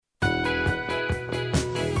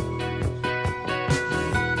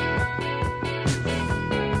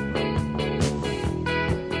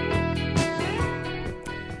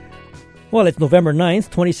Well, it's November 9th,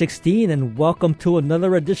 2016, and welcome to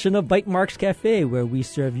another edition of Bytemarks Cafe, where we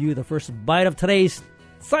serve you the first bite of today's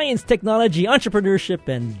science, technology, entrepreneurship,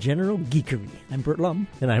 and general geekery. I'm Bert Lum.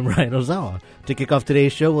 And I'm Ryan Ozawa. To kick off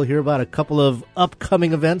today's show, we'll hear about a couple of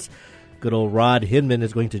upcoming events. Good old Rod Hinman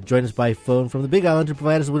is going to join us by phone from the Big Island to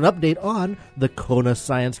provide us with an update on the Kona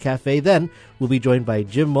Science Cafe. Then we'll be joined by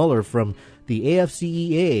Jim Muller from the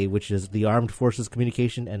AFCEA, which is the Armed Forces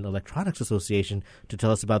Communication and Electronics Association, to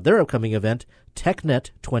tell us about their upcoming event, TechNet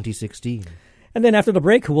 2016. And then after the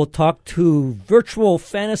break, we'll talk to Virtual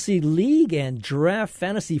Fantasy League and Giraffe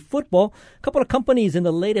Fantasy Football, a couple of companies in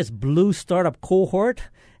the latest Blue Startup cohort,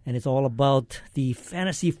 and it's all about the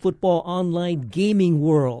fantasy football online gaming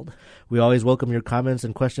world. We always welcome your comments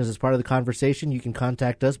and questions as part of the conversation. You can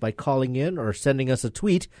contact us by calling in or sending us a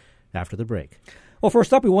tweet after the break. Well,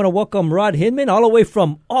 first up, we want to welcome Rod Hinman all the way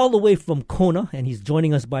from Kona, and he's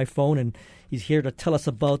joining us by phone, and he's here to tell us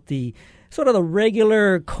about the sort of the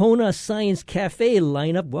regular Kona Science Cafe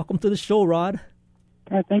lineup. Welcome to the show, Rod.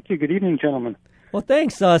 Thank you. Good evening, gentlemen. Well,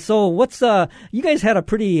 thanks. So, what's you guys had a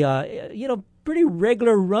pretty pretty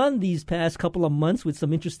regular run these past couple of months with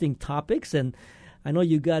some interesting topics, and I know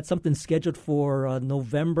you got something scheduled for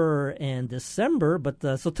November and December.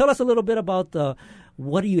 But so, tell us a little bit about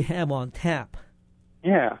what do you have on tap.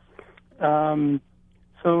 Yeah.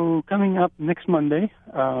 So coming up next Monday,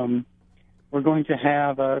 we're going to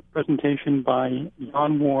have a presentation by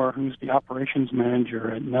Jan Moore, who's the operations manager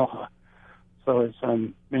at NELHA. So as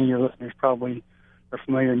many of your listeners probably are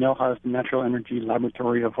familiar, NELHA is the Natural Energy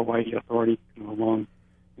Laboratory of Hawaii Authority, a long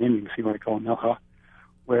name, you can see why I call it NELHA,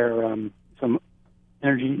 where some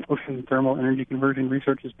ocean thermal energy conversion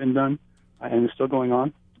research has been done and is still going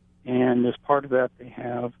on. And as part of that, they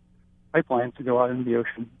have pipelines to go out into the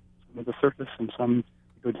ocean, some at the surface and some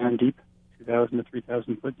go down deep, 2,000 to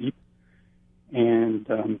 3,000 foot deep. And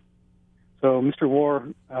so Mr. War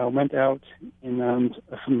went out in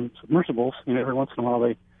some submersibles. Every once in a while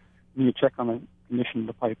they need to check on the condition of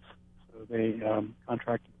the pipes. So they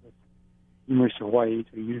contracted with University of Hawaii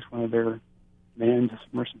to use one of their manned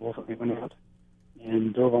submersibles, and they went out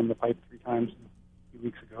and dove on the pipe 3 times a few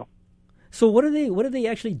weeks ago. So what are they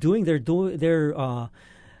actually doing? They're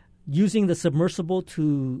using the submersible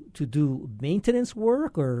to do maintenance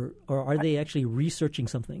work, or are they actually researching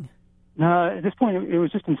something? No, at this point it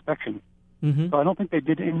was just inspection. Mm-hmm. So I don't think they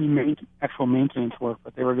did any actual maintenance work,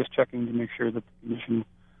 but they were just checking to make sure that the condition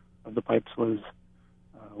of the pipes was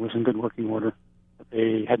in good working order, that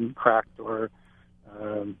they hadn't cracked or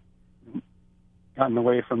gotten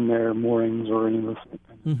away from their moorings or any of those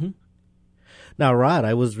things. Mm-hmm. Now, Rod,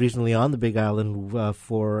 I was recently on the Big Island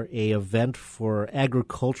for a event for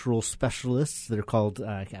agricultural specialists. They're called,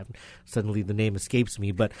 suddenly the name escapes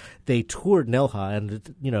me, but they toured NELHA.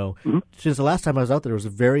 And, since the last time I was out there, it was a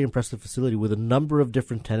very impressive facility with a number of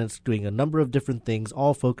different tenants doing a number of different things,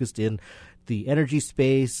 all focused in the energy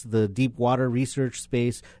space, the deep water research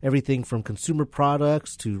space, everything from consumer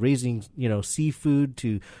products to raising, seafood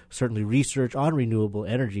to certainly research on renewable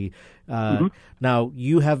energy. Now,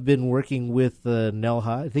 you have been working with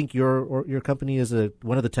NELHA. I think your company is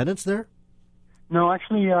one of the tenants there? No,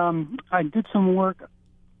 actually, I did some work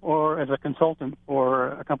as a consultant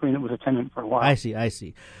for a company that was a tenant for a while. I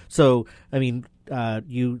see. So,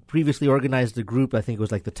 you previously organized a group. I think it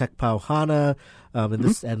was like the Tech Pauhana, and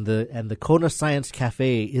the Kona Science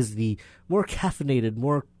Cafe is the more caffeinated,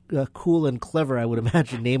 more cool and clever, I would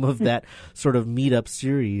imagine, name of that sort of meetup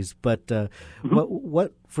series. But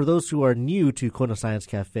what for those who are new to Kona Science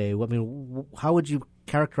Cafe? How would you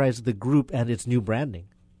characterize the group and its new branding?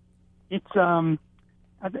 It's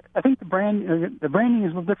I think the branding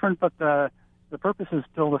is a little different, but the purpose is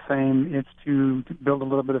still the same. It's to build a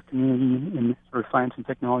little bit of community in sort of science and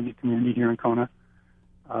technology community here in Kona.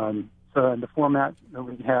 So the format that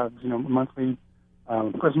we have, a monthly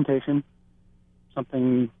presentation,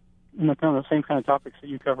 something, kind of the same kind of topics that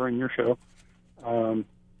you cover in your show, and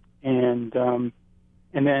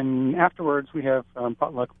then afterwards we have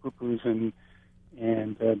potluck poo-poos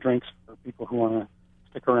and drinks for people who want to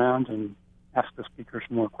stick around and ask the speakers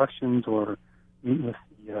more questions or meet with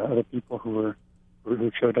the other people who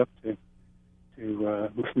showed up to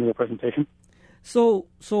listen to the presentation. So,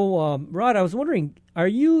 Rod, I was wondering, are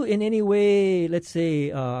you in any way, let's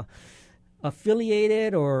say,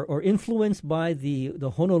 affiliated or influenced by the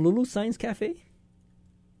Honolulu Science Cafe?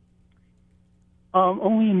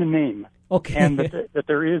 Only in the name. Okay. And that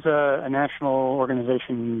there is a national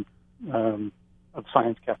organization of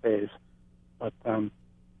science cafes, but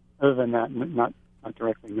other than that, not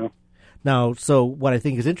directly, no. Now, so what I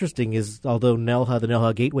think is interesting is, although NELHA, the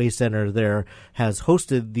NELHA Gateway Center there, has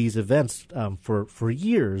hosted these events for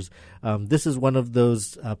years, this is one of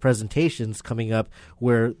those presentations coming up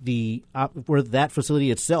where where that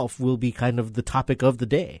facility itself will be kind of the topic of the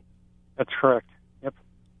day. That's correct. Yep.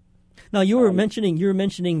 Now you were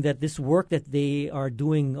mentioning that this work that they are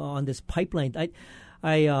doing on this pipeline.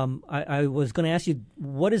 I was going to ask you,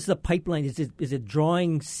 what is the pipeline? Is it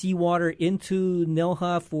drawing seawater into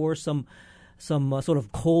NELHA for some sort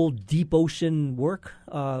of cold, deep ocean work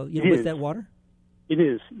with that water? It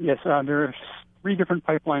is, yes. There are 3 different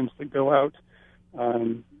pipelines that go out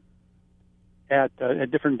at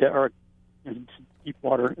different deep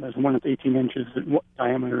water. There's one that's 18 inches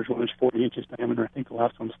diameter, there's one that's 40 inches diameter. I think the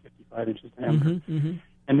last one's 55 inches diameter.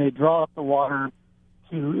 And they draw up the water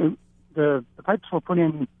to... The pipes were put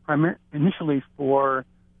in initially for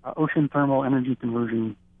ocean thermal energy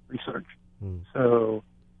conversion research. So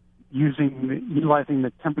utilizing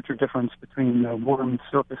the temperature difference between the warm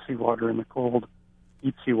surface seawater and the cold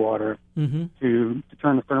deep seawater to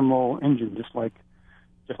turn a thermal engine, just like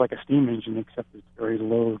a steam engine, except it's very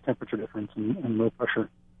low temperature difference and low pressure.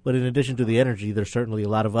 But in addition to the energy, there's certainly a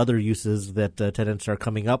lot of other uses that tenants are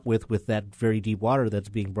coming up with that very deep water that's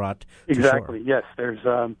being brought to Exactly, shore. Yes. There's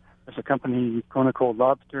a company, Kona Cold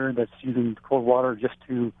Lobster, that's using cold water just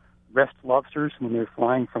to rest lobsters when they're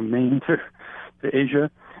flying from Maine to Asia.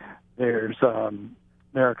 There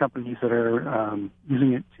are companies that are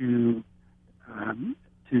using it to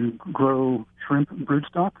grow shrimp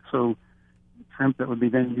broodstock, so shrimp that would be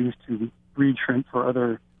then used to breed shrimp for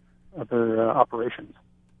other operations,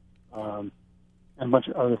 and a bunch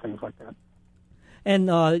of other things like that. And,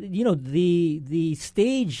 the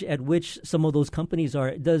stage at which some of those companies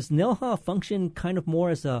are, does NELHA function kind of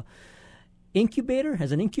more as an incubator,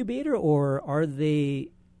 or are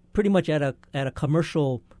they pretty much at a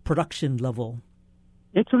commercial production level?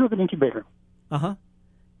 It's sort of an incubator. Uh-huh.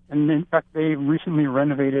 And in fact, they recently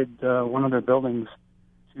renovated one of their buildings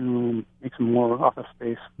to make some more office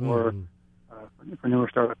space for newer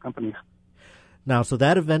startup companies. Now, so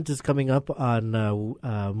that event is coming up on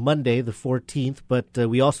Monday, the 14th, but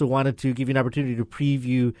we also wanted to give you an opportunity to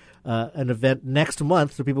preview an event next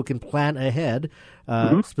month so people can plan ahead,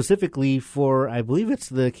 specifically for, I believe it's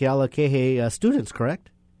the Kealakehe students, correct?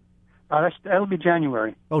 That'll be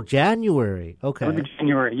January. Oh, January. Okay. It'll be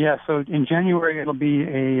January, yeah. So in January, it'll be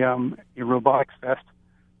a robotics fest.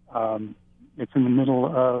 It's in the middle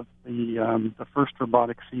of the first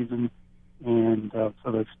robotics season. And so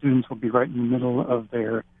the students will be right in the middle of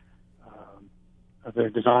their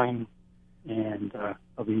design, and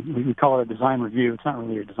we call it a design review. It's not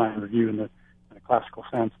really a design review in the classical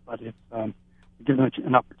sense, but it's gives them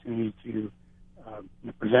an opportunity to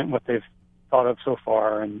present what they've thought of so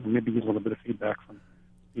far, and maybe get a little bit of feedback from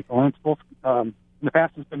people. And it's both in the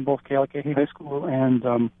past. It's been both Kealakehe High School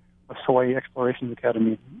and Soy Explorations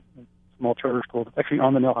Academy. Small charter school that's actually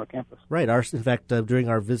on the NELHA campus. Right. In fact, during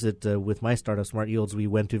our visit with my startup, Smart Yields, we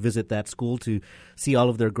went to visit that school to see all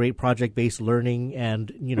of their great project-based learning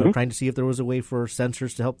and, trying to see if there was a way for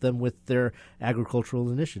sensors to help them with their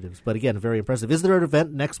agricultural initiatives. But again, very impressive. Is there an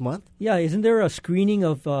event next month? Yeah. Isn't there a screening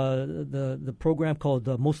of the program called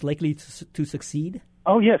Most Likely to Succeed?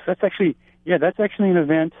 Oh, yes. That's actually an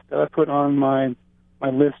event that I put on my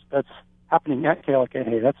list that's happening at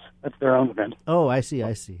Kealakehe. That's their own event. Oh, I see.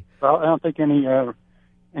 Well, I don't take any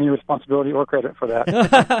responsibility or credit for that.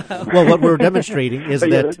 Well, what we're demonstrating is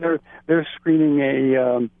that they're screening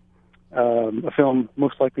a film,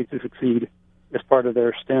 Most Likely to Succeed, as part of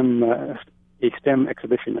their STEM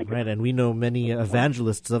exhibition. I guess. Right, and we know many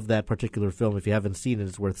evangelists of that particular film. If you haven't seen it,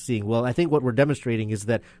 it's worth seeing. Well, I think what we're demonstrating is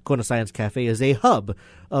that Kona Science Cafe is a hub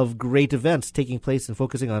of great events taking place and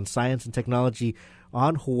focusing on science and technology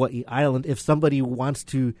on Hawaii Island. If somebody wants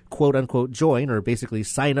to, quote-unquote, join or basically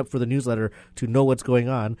sign up for the newsletter to know what's going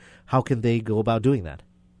on, how can they go about doing that?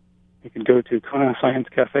 You can go to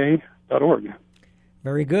konasciencecafe.org.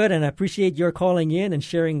 Very good, and I appreciate your calling in and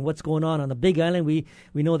sharing what's going on the Big Island. We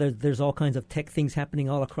know that there's all kinds of tech things happening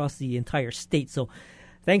all across the entire state. So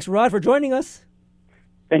thanks, Rod, for joining us.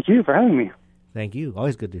 Thank you for having me. Thank you.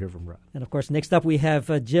 Always good to hear from Rod. And, of course, next up we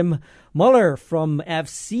have Jim Muller from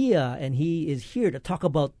AVCEA, and he is here to talk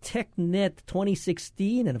about TechNet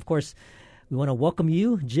 2016. And, of course, we want to welcome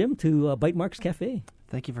you, Jim, to Bytemarks Cafe.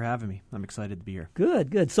 Thank you for having me. I'm excited to be here.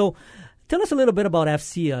 Good. So tell us a little bit about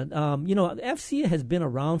AVCEA. AVCEA has been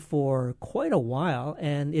around for quite a while,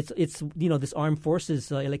 and it's this Armed Forces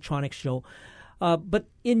electronics show. But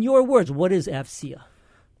in your words, what is AVCEA?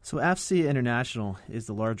 So AVCEA International is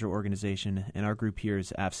the larger organization, and our group here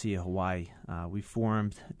is AVCEA Hawaii. We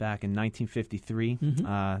formed back in 1953.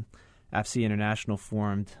 AFCEA International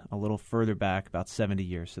formed a little further back, about 70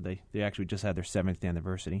 years. So they actually just had their 7th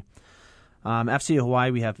anniversary. AFCEA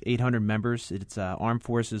Hawaii, we have 800 members. It's Armed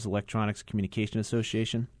Forces Electronics Communication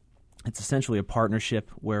Association. It's essentially a partnership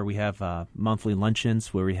where we have monthly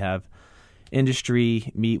luncheons where we have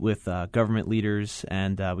industry meet with government leaders,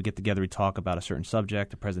 and we get together, we talk about a certain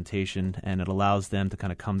subject, a presentation, and it allows them to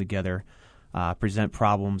kind of come together, present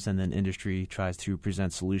problems, and then industry tries to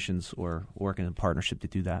present solutions or work in a partnership to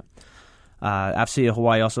do that. AFCEA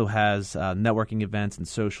Hawaii also has networking events and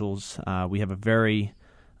socials. We have a very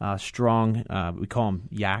strong, we call them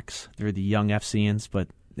YACs. They're the young FCNs, but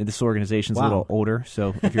this organization's a little older,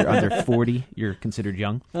 so if you're under 40, you're considered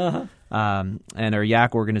young. Uh-huh. And our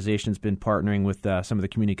YAC organization's been partnering with some of the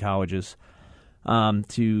community colleges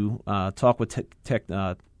to talk with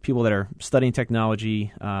people that are studying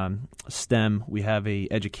technology, STEM. We have a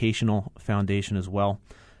educational foundation as well.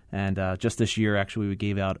 And just this year, actually, we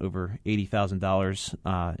gave out over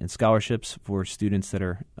 $80,000 in scholarships for students that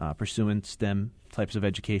are pursuing STEM types of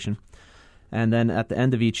education. And then at the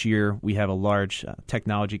end of each year, we have a large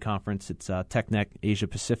technology conference. It's TechNet Asia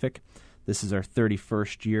Pacific. This is our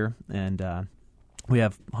 31st year, and we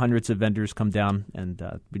have hundreds of vendors come down, and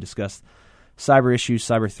we discuss cyber issues,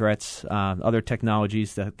 cyber threats, other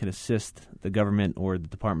technologies that can assist the government or the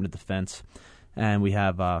Department of Defense. And we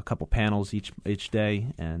have a couple panels each day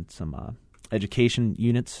and some education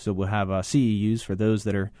units. So we'll have CEUs for those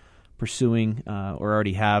that are pursuing or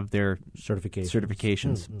already have their certifications.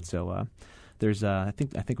 Mm-hmm. So there's I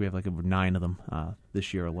think we have like over 9 of them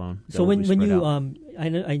this year alone. So when you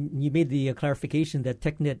you made the clarification that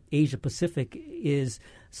TechNet Asia Pacific is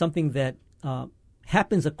something that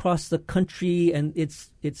happens across the country and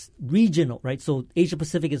it's regional, right? So Asia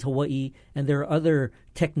Pacific is Hawaii, and there are other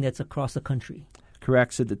TechNets across the country.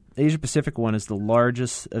 Correct. So the Asia Pacific one is the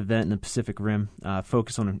largest event in the Pacific Rim,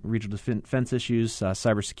 focused on regional defense issues,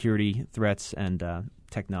 cybersecurity threats, and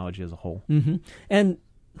technology as a whole. Mm-hmm. And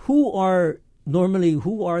who are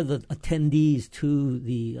the attendees to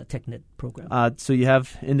the TechNet program? So you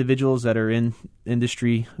have individuals that are in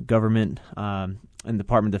industry, government, and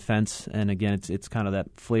Department of Defense, and again, it's kind of that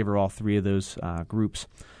flavor all 3 of those groups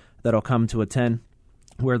that'll come to attend,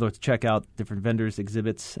 where they'll check out different vendors,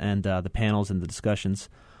 exhibits, and the panels and the discussions.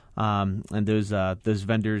 And those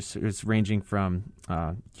vendors is ranging from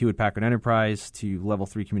Hewlett-Packard Enterprise to Level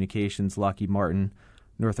 3 Communications, Lockheed Martin,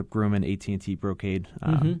 Northrop Grumman, AT&T, Brocade,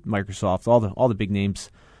 Microsoft. All the big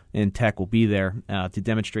names in tech will be there to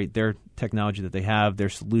demonstrate their technology that they have, their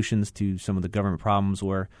solutions to some of the government problems,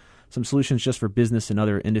 or some solutions just for business and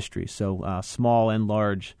other industries. So small and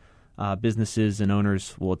large businesses and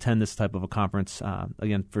owners will attend this type of a conference,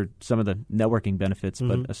 again, for some of the networking benefits,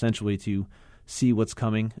 but essentially to see what's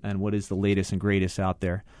coming and what is the latest and greatest out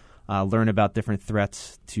there. Learn about different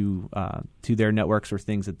threats to their networks or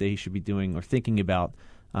things that they should be doing or thinking about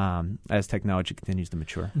as technology continues to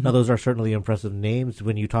mature. Now, those are certainly impressive names.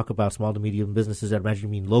 When you talk about small to medium businesses, I imagine you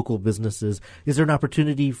mean local businesses. Is there an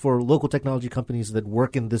opportunity for local technology companies that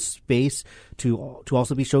work in this space to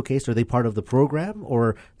also be showcased? Are they part of the program, or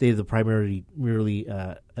are they merely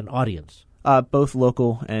an audience? Both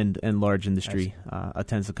local and large industry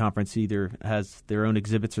attends the conference, either has their own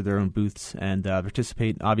exhibits or their own booths, and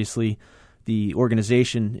participate. Obviously, the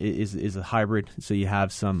organization is a hybrid, so you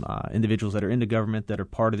have some individuals that are in the government that are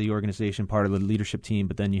part of the organization, part of the leadership team,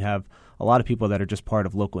 but then you have a lot of people that are just part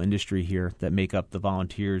of local industry here that make up the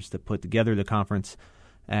volunteers that put together the conference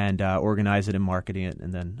and organize it and marketing it,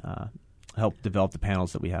 and then help develop the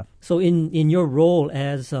panels that we have. So in your role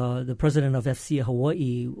as the president of FCEA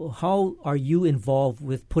Hawaii, how are you involved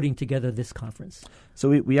with putting together this conference? So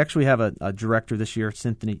we actually have a director this year,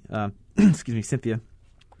 Cynthia.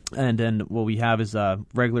 And then what we have is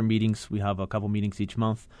regular meetings. We have a couple meetings each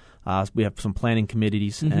month. We have some planning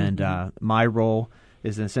committees, and my role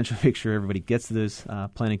is to essentially make sure everybody gets to those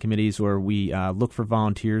planning committees, or we look for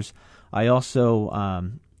volunteers. I also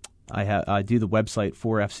I do the website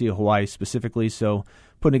for FCEA Hawaii specifically, so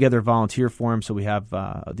putting together a volunteer form so we have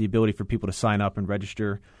the ability for people to sign up and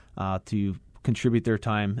register to contribute their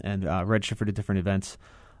time and register for the different events.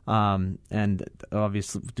 And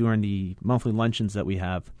obviously during the monthly luncheons that we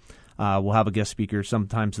have, we'll have a guest speaker.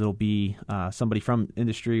 Sometimes it'll be somebody from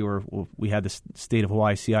industry, or we had the State of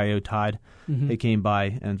Hawaii CIO, Todd. They came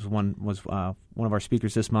by, and one was one of our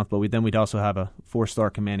speakers this month. But we'd also have a 4-star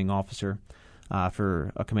commanding officer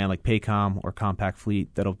for a command like PACOM or Compact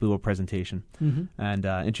Fleet that'll do a presentation and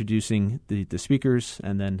introducing the speakers,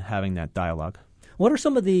 and then having that dialogue. What are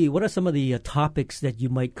some of the topics that you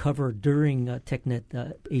might cover during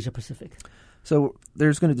TechNet Asia Pacific? So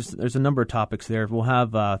there's a number of topics there. We'll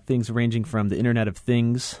have things ranging from the Internet of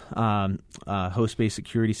Things, host-based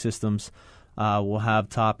security systems. We'll have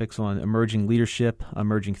topics on emerging leadership,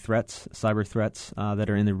 emerging threats, cyber threats that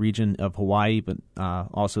are in the region of Hawaii, but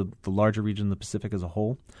also the larger region of the Pacific as a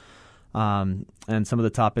whole. And some of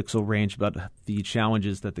the topics will range about the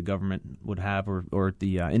challenges that the government would have or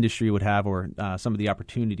the industry would have, or some of the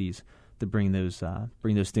opportunities to bring those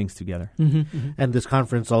things together. Mm-hmm, mm-hmm. And this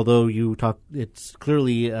conference, although it's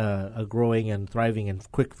clearly a growing and thriving and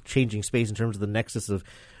quick changing space in terms of the nexus of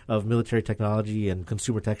military technology and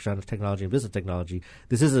consumer technology and business technology.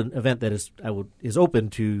 This is an event that is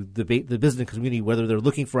open to the business community, whether they're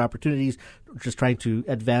looking for opportunities, or just trying to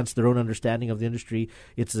advance their own understanding of the industry.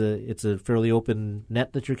 It's a fairly open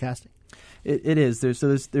net that you're casting. It is. There's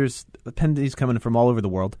attendees coming from all over the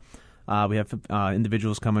world. We have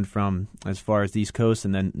individuals coming from as far as the East Coast,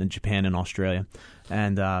 and then Japan and Australia,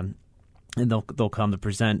 and they'll come to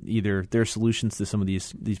present either their solutions to some of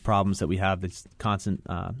these problems that we have, these constant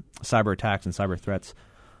cyber attacks and cyber threats,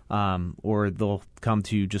 or they'll come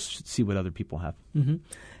to just see what other people have. Mm-hmm.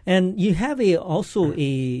 And you have also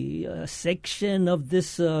a section of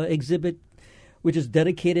this exhibit which is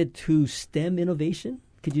dedicated to STEM innovation.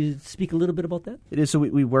 Could you speak a little bit about that? It is. So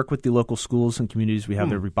we work with the local schools and communities. We have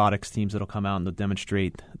their robotics teams that'll come out and they'll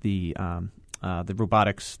demonstrate the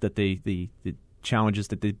robotics that the challenges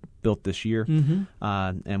that they built this year, mm-hmm.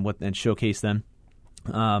 and showcase them.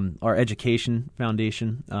 Our education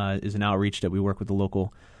foundation is an outreach that we work with the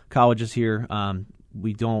local colleges here.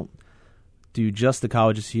 We don't do just the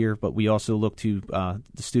colleges here, but we also look to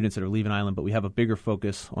the students that are leaving Island. But we have a bigger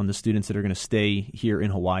focus on the students that are going to stay here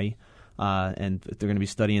in Hawaii. And they're going to be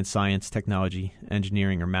studying science, technology,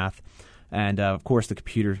 engineering, or math, and of course the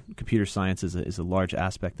computer science is a large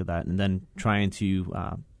aspect of that. And then trying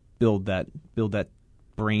to build that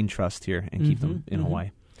brain trust here and keep them in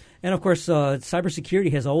Hawaii. And of course,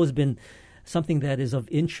 cybersecurity has always been something that is of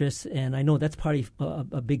interest, and I know that's probably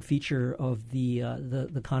a big feature of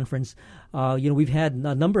the conference. We've had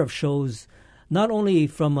a number of shows, not only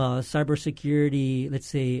from a cybersecurity, let's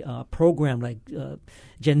say, program like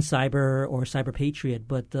Gen Cyber or Cyber Patriot,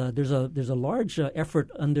 but there's a large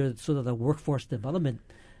effort under sort of the workforce development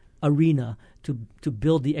arena to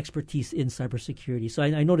build the expertise in cybersecurity. So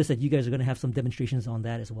I noticed that you guys are going to have some demonstrations on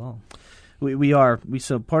that as well. We are.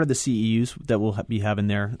 So part of the CEUs that we'll be having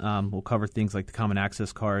there will cover things like the common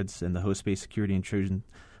access cards and the host-based security and Trojan.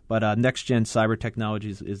 But next-gen cyber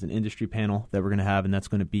technologies is an industry panel that we're going to have, and that's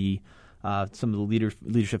going to be some of the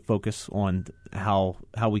leadership focus on how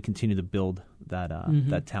we continue to build that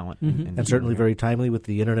talent. Mm-hmm. And certainly very timely with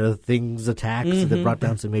the Internet of Things attacks that brought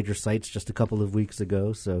down some major sites just a couple of weeks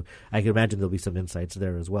ago. So I can imagine there'll be some insights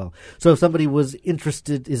there as well. So if somebody was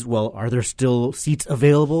interested are there still seats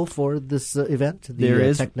available for this event, there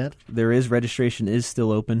is TechNet? There is. Registration is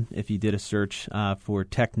still open. If you did a search for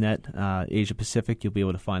TechNet Asia Pacific, you'll be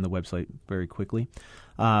able to find the website very quickly.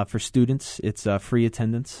 For students, it's free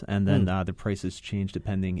attendance, and then the prices change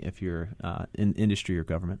depending if you're in industry or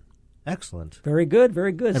government. Excellent. Very good,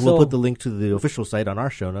 very good. And we'll put the link to the official site on our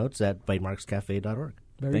show notes at bitemarkscafe.org.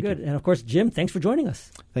 Very good. And, of course, Jim, thanks for joining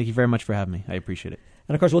us. Thank you very much for having me. I appreciate it.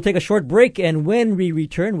 And, of course, we'll take a short break, and when we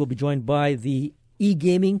return, we'll be joined by the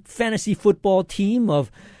e-gaming fantasy football team of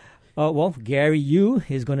David Yu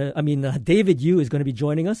is going to be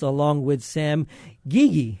joining us along with Sam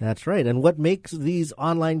Gigi. That's right. And what makes these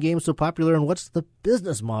online games so popular, and what's the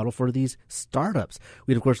business model for these startups?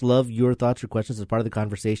 We'd, of course, love your thoughts or questions as part of the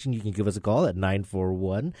conversation. You can give us a call at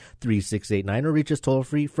 941-3689 or reach us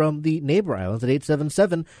toll-free from the neighbor islands at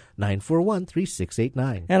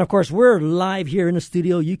 877-941-3689. And, of course, we're live here in the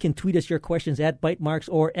studio. You can tweet us your questions at Bytemarks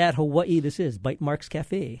or at Hawaii. This is Bytemarks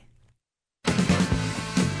Cafe.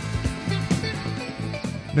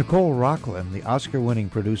 Nicole Rockland, the Oscar-winning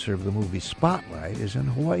producer of the movie Spotlight, is in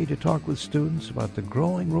Hawaii to talk with students about the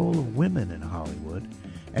growing role of women in Hollywood.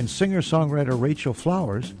 And singer-songwriter Rachel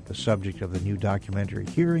Flowers, the subject of the new documentary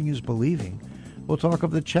Hearing is Believing, will talk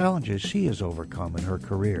of the challenges she has overcome in her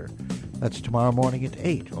career. That's tomorrow morning at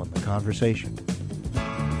 8 on The Conversation.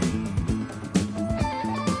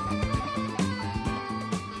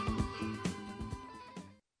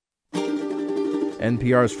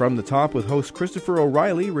 NPR's From the Top with host Christopher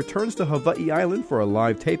O'Reilly returns to Hawaii Island for a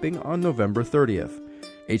live taping on November 30th.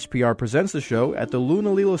 HPR presents the show at the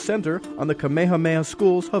Lunalilo Center on the Kamehameha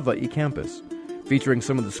School's Hawaii campus, featuring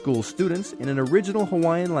some of the school's students in an original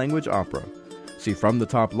Hawaiian language opera. See From the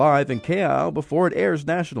Top live in Kea'au before it airs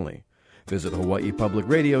nationally. Visit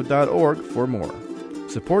hawaiipublicradio.org for more.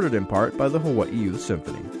 Supported in part by the Hawaii Youth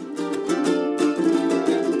Symphony.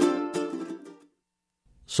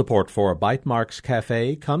 Support for Bytemarks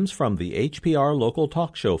Cafe comes from the HPR Local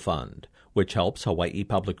Talk Show Fund, which helps Hawaii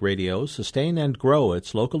Public Radio sustain and grow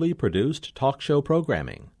its locally produced talk show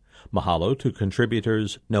programming. Mahalo to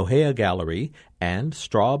contributors Nohea Gallery and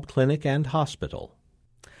Straub Clinic and Hospital.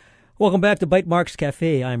 Welcome back to Bytemarks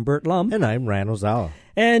Cafe. I'm Bert Lum. And I'm Ran Ozawa.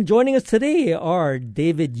 And joining us today are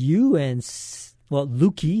David Yu and,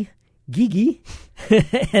 Luki Gigi.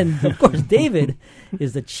 And, of course, David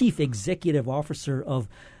is the Chief Executive Officer of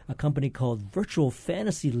a company called Virtual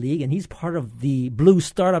Fantasy League, and he's part of the Blue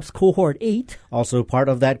Startups Cohort 8. Also part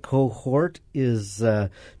of that cohort is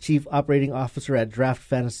Chief Operating Officer at Draft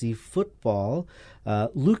Fantasy Football,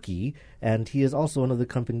 Luki, and he is also one of the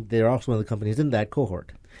company. They're also one of the companies in that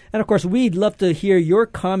cohort. And, of course, we'd love to hear your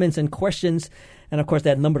comments and questions. And, of course,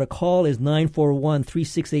 that number to call is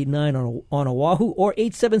 941-3689 on Oahu or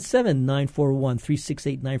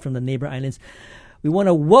 877-941-3689 from the neighbor islands. We want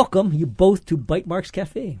to welcome you both to Bytemarks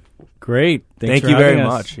Cafe. Great. Thank you very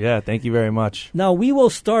much. Yeah, thank you very much. Now, we will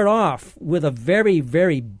start off with a very,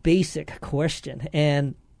 very basic question,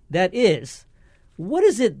 and that is, what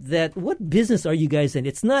business are you guys in?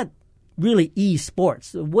 It's not really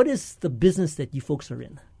esports. What is the business that you folks are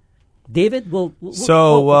in? David? Luki.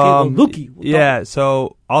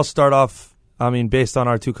 So I'll start off, based on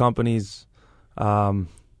our two companies, I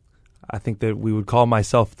think that we would call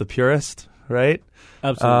myself the purist, right?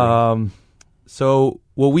 Absolutely. So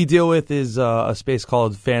what we deal with is a space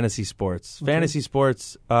called fantasy sports. Okay. Fantasy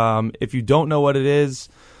sports, if you don't know what it is,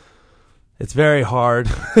 it's very hard.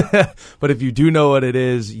 But if you do know what it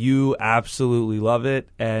is, you absolutely love it.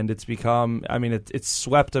 And it's become, it's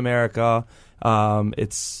swept America.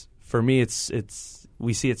 For me,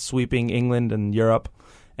 we see it sweeping England and Europe.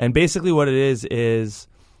 And basically what it is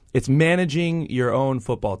it's managing your own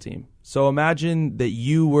football team. So imagine that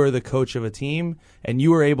you were the coach of a team and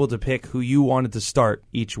you were able to pick who you wanted to start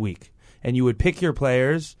each week. And you would pick your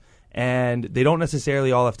players, and they don't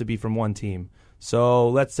necessarily all have to be from one team. So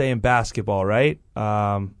let's say in basketball, right?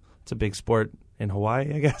 It's a big sport in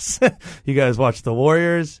Hawaii, I guess. You guys watch the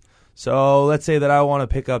Warriors. So let's say that I want to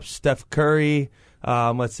pick up Steph Curry.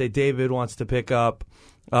 Let's say David wants to pick up,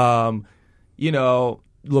 LeBron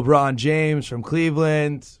James from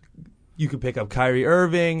Cleveland. You could pick up Kyrie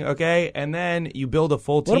Irving, okay? And then you build a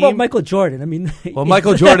full team. What about Michael Jordan?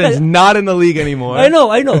 Michael Jordan's not in the league anymore. I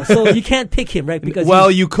know. So you can't pick him, right? Because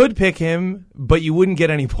you could pick him, but you wouldn't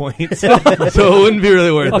get any points. So it wouldn't be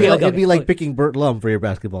really worth it. It'd be like picking Bert Lum for your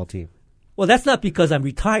basketball team. Well, that's not because I'm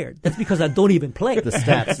retired. That's because I don't even play. The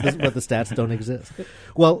stats don't exist.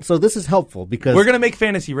 Well, so this is helpful because we're going to make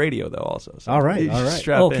fantasy radio, though, also. So all right.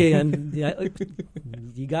 Okay, and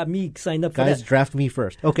you got me signed up for that. Guys, draft me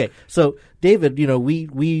first. Okay, so David,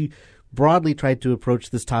 we broadly tried to approach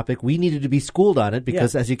this topic. We needed to be schooled on it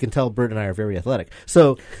because, as you can tell, Bert and I are very athletic.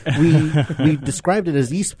 So we described it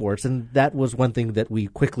as esports, and that was one thing that we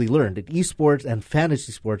quickly learned. That esports and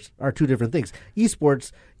fantasy sports are two different things.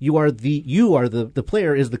 Esports, the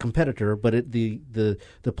player is the competitor, but the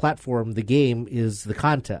platform, the game, is the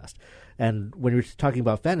contest. And when you're talking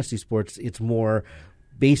about fantasy sports, it's more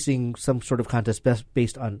basing some sort of contest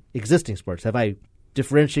based on existing sports. Have I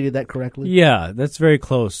differentiated that correctly? Yeah, that's very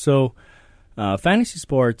close. So fantasy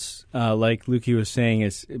sports, like Luki was saying,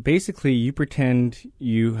 is basically you pretend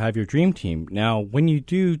you have your dream team. Now, when you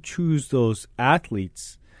do choose those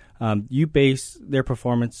athletes, you base their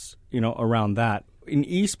performance, around that. In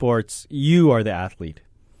esports, you are the athlete.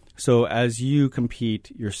 So as you compete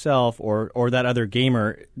yourself or that other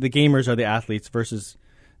gamer, the gamers are the athletes versus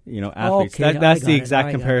athletes. Okay, that's the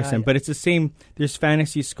exact comparison. But it's the same. There's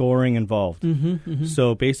fantasy scoring involved. Mm-hmm.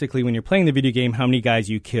 So basically, when you're playing the video game, how many guys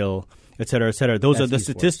you kill, et cetera, et cetera. Those are the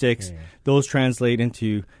statistics. Yeah. Those translate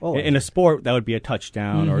into, in a sport, that would be a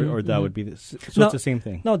touchdown or that would be this. So it's the same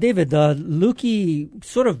thing. Now, David, Luki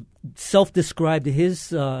sort of self-described his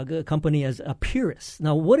company as a purist.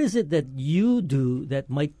 Now, what is it that you do that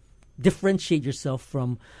might differentiate yourself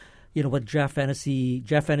from, what draft fantasy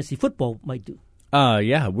football might do?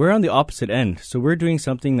 We're on the opposite end. So we're doing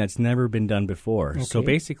something that's never been done before. Okay. So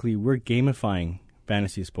basically, we're gamifying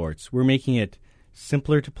fantasy sports. We're making it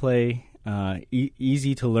simpler to play,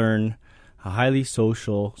 easy to learn, highly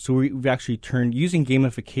social. So we've actually using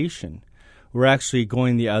gamification, we're actually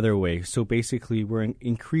going the other way. So basically, we're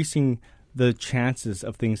increasing the chances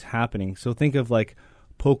of things happening. So think of like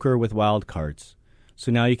poker with wild cards.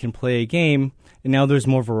 So now you can play a game, and now there's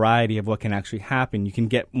more variety of what can actually happen. You can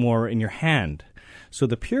get more in your hand. So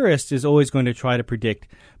the purist is always going to try to predict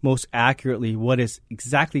most accurately what is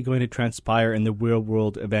exactly going to transpire in the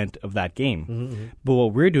real-world event of that game. Mm-hmm. But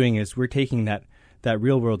what we're doing is we're taking that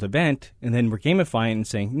real-world event, and then we're gamifying and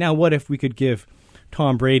saying, now what if we could give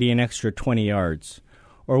Tom Brady an extra 20 yards?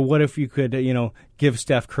 Or what if you could, give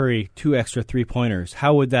Steph Curry 2 extra 3-pointers?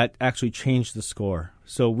 How would that actually change the score?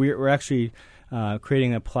 So we're actually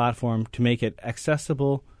creating a platform to make it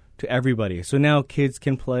accessible to everybody. So now kids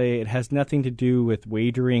can play. It has nothing to do with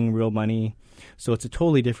wagering real money. So it's a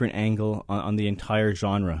totally different angle on the entire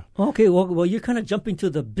genre. Okay, well, you're kind of jumping to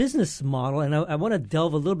the business model, and I want to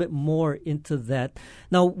delve a little bit more into that.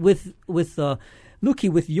 Now, with Luki,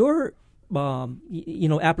 with your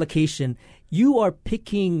application, you are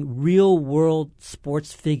picking real-world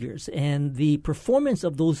sports figures, and the performance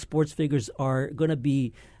of those sports figures are going to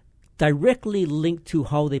be directly linked to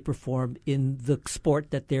how they perform in the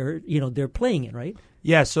sport that they're playing in, right?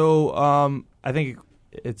 Yeah. So I think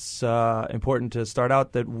it's important to start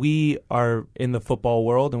out that we are in the football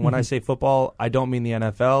world, and when I say football, I don't mean the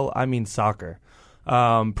NFL. I mean soccer.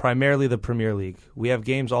 Primarily the Premier League. We have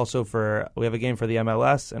games also we have a game for the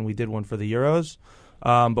MLS, and we did one for the Euros.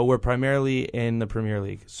 But we're primarily in the Premier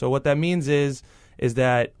League. So what that means is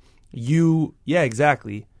that you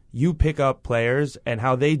pick up players, and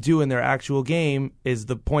how they do in their actual game is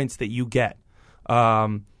the points that you get.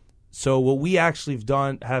 So what we actually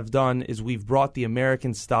have done is we've brought the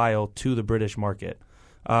American style to the British market.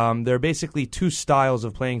 There are basically 2 styles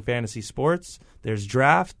of playing fantasy sports. There's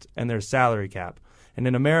draft and there's salary cap. And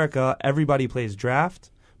in America, everybody plays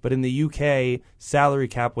draft. But in the UK, salary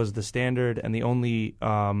cap was the standard and the only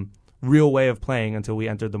real way of playing until we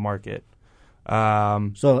entered the market.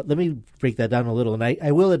 So let me break that down a little. And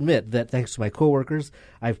I will admit that thanks to my coworkers,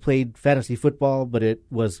 I've played fantasy football, but it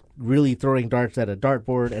was really throwing darts at a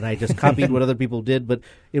dartboard, and I just copied what other people did. But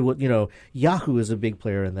it was, Yahoo is a big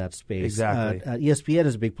player in that space. Exactly. ESPN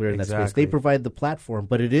is a big player in that space. They provide the platform,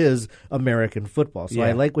 but it is American football. So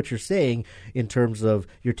I like what you're saying in terms of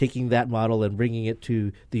you're taking that model and bringing it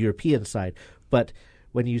to the European side. But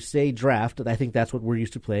when you say draft, I think that's what we're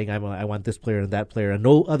used to playing. I want this player and that player, and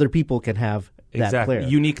no other people can have that player.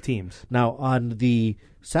 Unique teams. Now, on the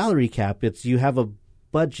salary cap, it's you have a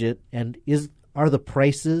budget, and are the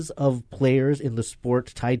prices of players in the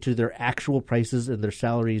sport tied to their actual prices and their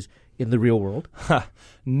salaries in the real world?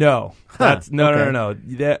 No. No.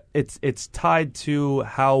 It's tied to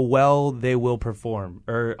how well they will perform.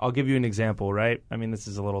 Or I'll give you an example, right? I mean, this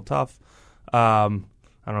is a little tough. I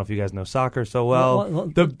don't know if you guys know soccer so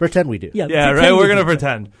well. Pretend we do. Yeah, right? We're going to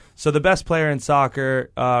pretend. So the best player in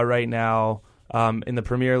soccer right now in the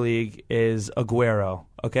Premier League is Aguero.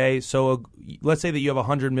 Okay? So let's say that you have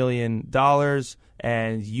 $100 million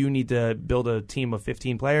and you need to build a team of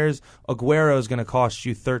 15 players. Aguero is going to cost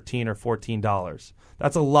you $13 or $14.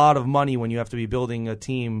 That's a lot of money when you have to be building a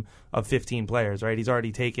team of 15 players, right? He's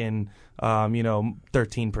already taken,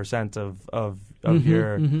 13% of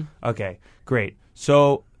your. Okay, great.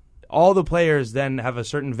 So all the players then have a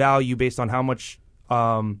certain value based on how much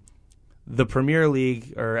the Premier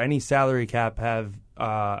League or any salary cap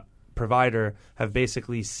provider have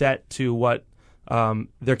basically set to what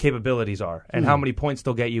their capabilities are and how many points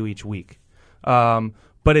they'll get you each week.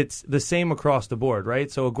 But it's the same across the board,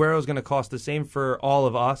 right? So Aguero is going to cost the same for all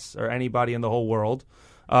of us or anybody in the whole world,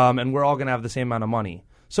 and we're all going to have the same amount of money.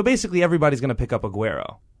 So basically everybody's going to pick up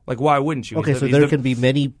Aguero. Like, why wouldn't you? Okay, so there can be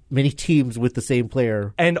many teams with the same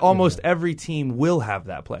player. And almost every team will have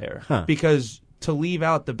that player. Because to leave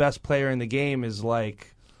out the best player in the game is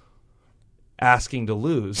like asking to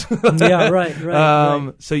lose. Yeah,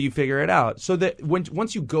 right. So you figure it out. So that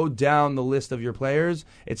once you go down the list of your players,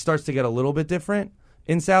 it starts to get a little bit different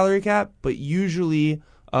in salary cap. But usually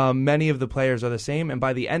many of the players are the same. And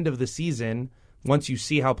by the end of the season, once you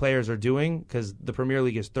see how players are doing, because the Premier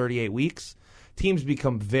League is 38 weeks, teams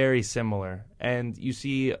become very similar. And you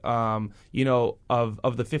see, of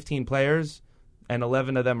the 15 players, and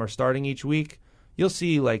 11 of them are starting each week, you'll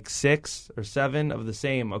see like 6 or 7 of the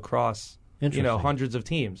same across, hundreds of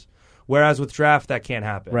teams. Whereas with draft, that can't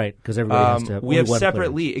happen. Right, because everybody has to have we have one separate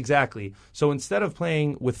player. league, exactly. So instead of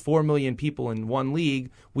playing with 4 million people in one league,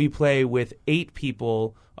 we play with 8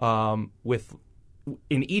 people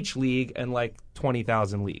in each league and like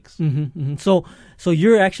 20,000 leagues. So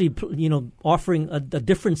you're actually offering a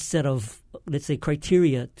different set of, let's say,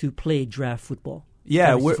 criteria to play draft football.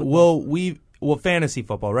 Yeah, fantasy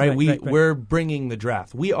football, right? We're bringing the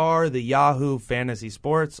draft. We are the Yahoo Fantasy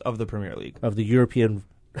Sports of the Premier League, of the European.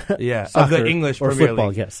 Of the English or Premier football,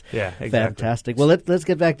 League. Yes. Yeah, exactly. Fantastic. Well, let's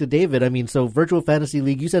get back to David. I mean, so Virtual Fantasy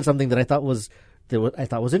League, you said something that I thought was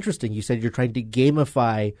interesting. You said you're trying to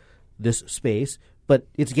gamify this space, but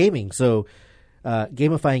it's gaming. So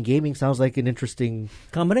gamifying gaming sounds like an interesting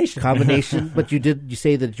combination. But you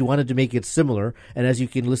say that you wanted to make it similar, and as you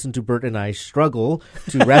can listen to Bert and I struggle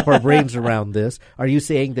to wrap our brains around this, are you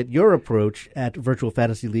saying that your approach at Virtual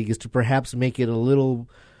Fantasy League is to perhaps make it a little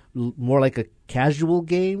more like a casual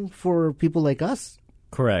game for people like us?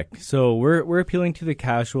 Correct. So we're appealing to the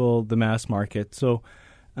casual, the mass market. So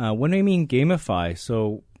when I mean gamify,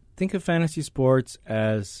 so think of fantasy sports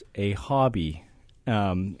as a hobby.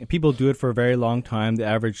 People do it for a very long time. The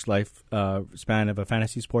average life span of a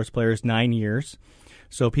fantasy sports player is 9 years.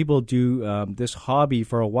 So people do this hobby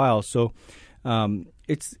for a while. So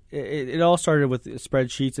it all started with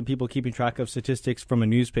spreadsheets and people keeping track of statistics from a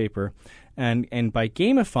newspaper. And by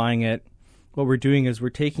gamifying it, what we're doing is we're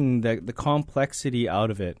taking the complexity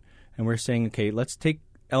out of it. And we're saying, okay, let's take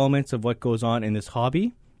elements of what goes on in this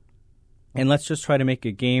hobby, and let's just try to make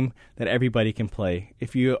a game that everybody can play.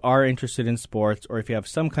 If you are interested in sports, or if you have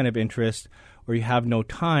some kind of interest, or you have no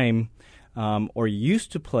time, or you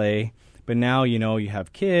used to play, but now you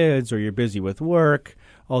have kids, or you're busy with work,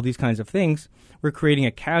 all these kinds of things, we're creating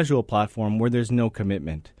a casual platform where there's no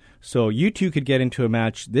commitment. So you two could get into a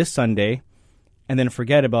match this Sunday and then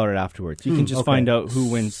forget about it afterwards. You can just find out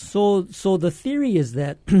who wins. So the theory is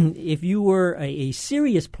that if you were a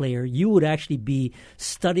serious player, you would actually be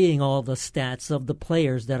studying all the stats of the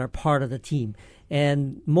players that are part of the team.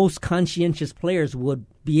 And most conscientious players would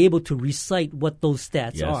be able to recite what those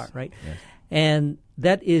stats are, right? Yes. And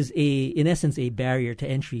that is in essence a barrier to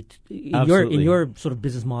entry in your sort of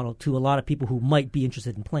business model to a lot of people who might be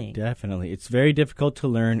interested in playing. Definitely. It's very difficult to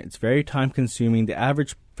learn. It's very time consuming. The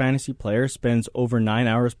average fantasy player spends over 9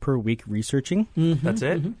 hours per week researching. Mm-hmm. That's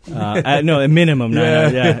it? No, a minimum 9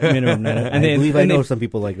 hours. Yeah, minimum 9 hours. And I believe I know some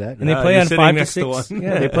people like that. And they play on 5 to 6.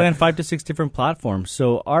 Yeah, they play on 5 to 6 different platforms.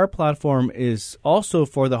 So our platform is also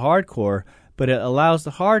for the hardcore, but it allows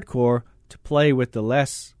the hardcore to play with the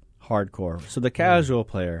less hardcore. So the casual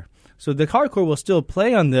player. So the hardcore will still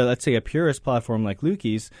play on the, let's say, a purist platform like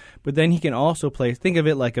Lukey's, but then he can also play, think of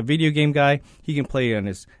it like a video game guy. He can play on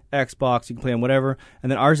his Xbox, he can play on whatever, and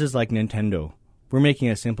then ours is like Nintendo. We're making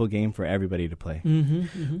a simple game for everybody to play. Mm-hmm,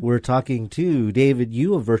 mm-hmm. We're talking to David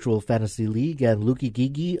Yu of Virtual Fantasy League and Lukey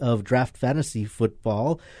Gigi of Draft Fantasy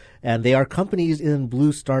Football. And they are companies in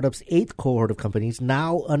Blue Startup's 8th cohort of companies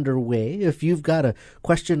now underway. If you've got a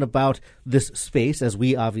question about this space, as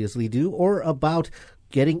we obviously do, or about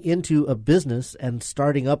getting into a business and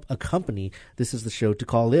starting up a company, this is the show to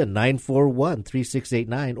call in,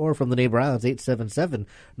 941-3689, or from the Neighbor Islands,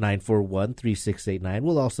 877-941-3689.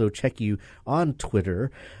 We'll also check you on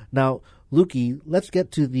Twitter. Now, Lukey, let's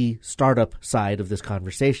get to the startup side of this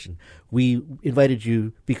conversation. We invited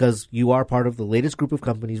you because you are part of the latest group of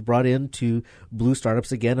companies brought into Blue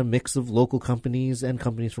Startups, again, a mix of local companies and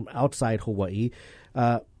companies from outside Hawaii.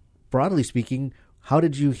 Broadly speaking, how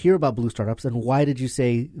did you hear about Blue Startups, and why did you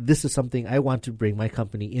say, this is something I want to bring my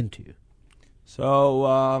company into? So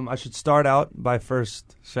I should start out by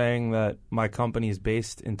first saying that my company is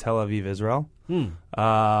based in Tel Aviv, Israel.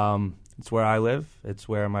 It's where I live. It's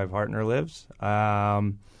where my partner lives.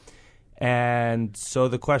 And so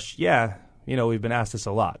the question, we've been asked this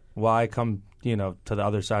a lot. Why come, to the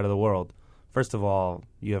other side of the world? First of all,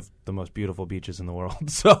 you have the most beautiful beaches in the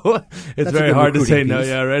world. So it's very hard to say no.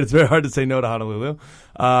 Yeah, right. It's very hard to say no to Honolulu.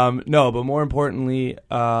 No, but more importantly,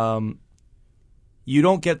 you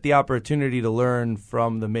don't get the opportunity to learn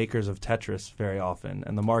from the makers of Tetris very often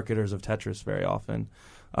and the marketers of Tetris very often.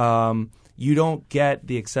 You don't get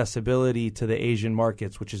the accessibility to the Asian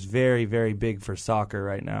markets, which is very, very big for soccer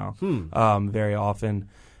right now, very often.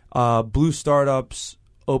 Blue Startups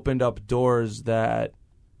opened up doors that,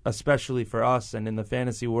 especially for us and in the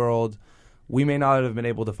fantasy world, we may not have been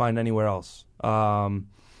able to find anywhere else.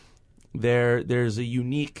 There's a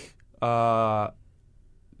unique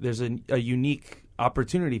unique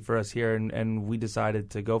opportunity for us here, and we decided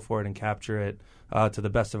to go for it and capture it to the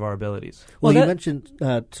best of our abilities. Well, you mentioned,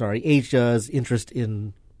 Asia's interest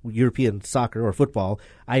in European soccer or football.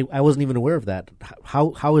 I wasn't even aware of that.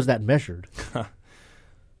 How is that measured?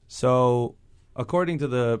 So, according to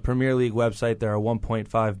the Premier League website, there are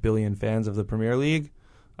 1.5 billion fans of the Premier League.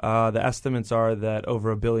 The estimates are that over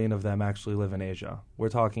 1 billion of them actually live in Asia. We're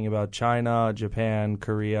talking about China, Japan,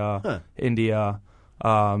 Korea, India,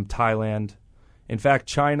 Thailand. In fact,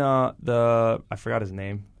 China, I forgot his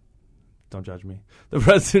name. Don't judge me. The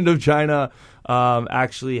president of China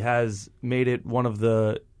actually has made it one of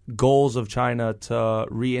the goals of China to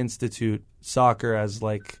reinstitute soccer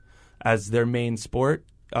as their main sport.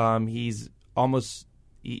 He's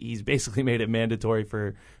basically made it mandatory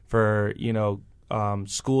for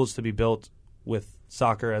schools to be built with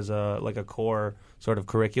soccer as a core sort of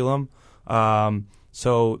curriculum.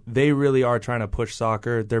 So they really are trying to push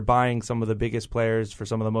soccer. They're buying some of the biggest players for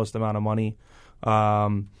some of the most amount of money.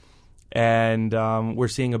 And we're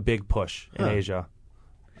seeing a big push in Asia,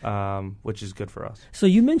 which is good for us. So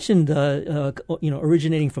you mentioned,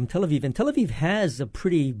 originating from Tel Aviv, and Tel Aviv has a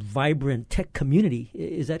pretty vibrant tech community.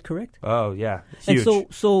 Is that correct? Oh yeah, huge.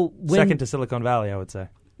 And so when, second to Silicon Valley, I would say.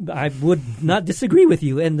 I would not disagree with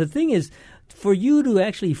you. And the thing is, for you to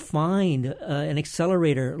actually find an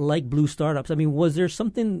accelerator like Blue Startups, I mean, was there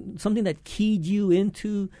something that keyed you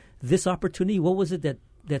into this opportunity? What was it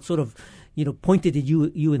that sort of pointed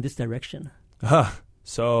you in this direction?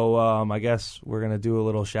 So I guess we're going to do a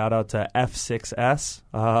little shout out to F6S.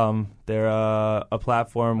 They're a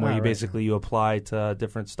platform where basically you apply to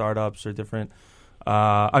different startups or different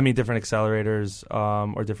accelerators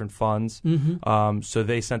or different funds. Mm-hmm. So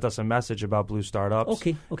they sent us a message about Blue Startups.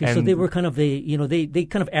 Okay. So they were kind of they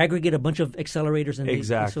kind of aggregate a bunch of accelerators and they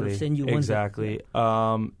sort of send you ones. Exactly.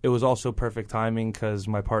 It was also perfect timing because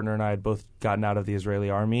my partner and I had both gotten out of the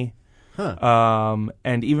Israeli army.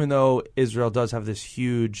 And even though Israel does have this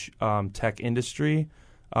huge tech industry,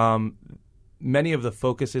 many of the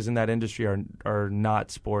focuses in that industry are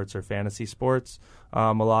not sports or fantasy sports.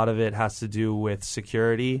 A lot of it has to do with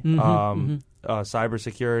security,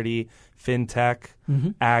 cybersecurity, fintech,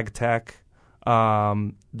 ag tech.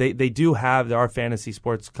 There are fantasy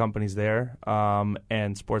sports companies there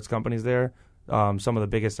and sports companies there. Some of the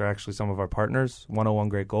biggest are actually some of our partners, 101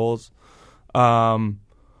 Great Goals.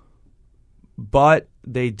 But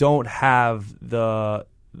they don't have the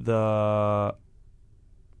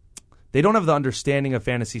understanding of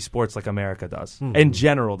fantasy sports like America does. In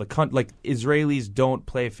general, like Israelis don't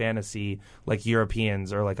play fantasy like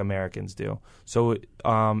Europeans or like Americans do. So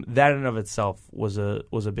that in and of itself was a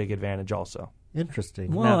big advantage also.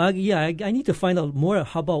 Interesting. Well, I need to find out more.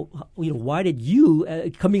 How about why did you,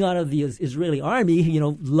 coming out of the Israeli army,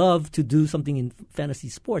 love to do something in fantasy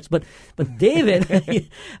sports? But David,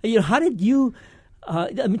 how did you?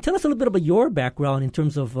 Tell us a little bit about your background in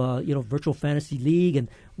terms of Virtual Fantasy League, and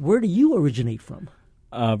where do you originate from?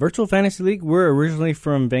 Virtual Fantasy League, we're originally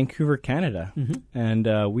from Vancouver, Canada,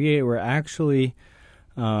 and we were actually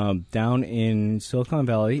down in Silicon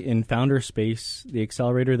Valley in Founder Space, the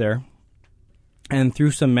accelerator there. And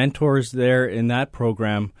through some mentors there in that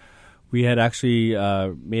program, we had actually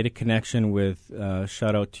made a connection with,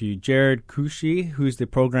 shout out to Jared Kushi, who's the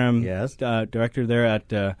program director there at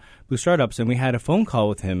Blue Startups, and we had a phone call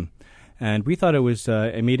with him. And we thought it was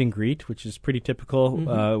a meet and greet, which is pretty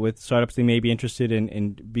typical with startups. They may be interested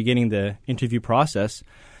in beginning the interview process.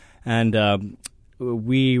 And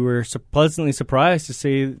we were pleasantly surprised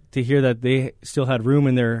to hear that they still had room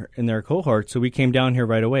in their cohort. So we came down here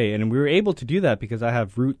right away, and we were able to do that because I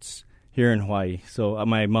have roots here in Hawaii. So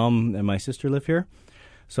my mom and my sister live here,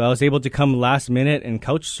 so I was able to come last minute and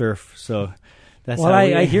couch surf. So that's how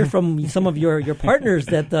I hear from some of your partners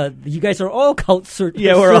that you guys are all couch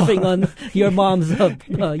surfing on your mom's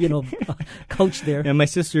couch there. And my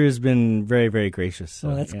sister has been very, very gracious.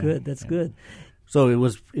 So, that's good. That's good. So it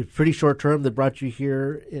was pretty short term that brought you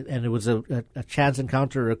here, and it was a chance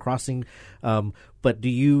encounter, a crossing. But do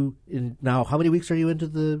you now? How many weeks are you into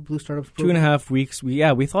the Blue Startups program? 2.5 weeks.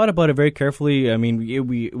 We thought about it very carefully. I mean,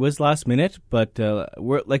 it was last minute, but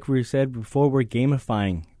like we said before, we're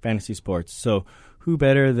gamifying fantasy sports. So who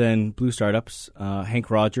better than Blue Startups?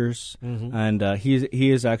 Hank Rogers, and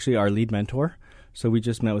he is actually our lead mentor. So we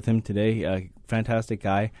just met with him today. Fantastic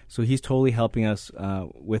guy. So he's totally helping us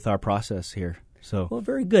with our process here. So well,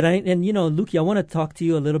 very good. And Luki, I want to talk to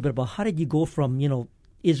you a little bit about how did you go from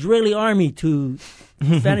Israeli army to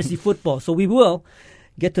fantasy football. So we will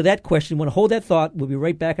get to that question. Want to hold that thought. We'll be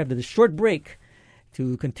right back after this short break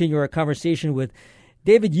to continue our conversation with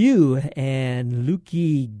David Yu and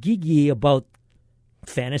Luki Gigi about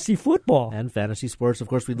fantasy football. And fantasy sports. Of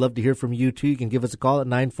course, we'd love to hear from you, too. You can give us a call at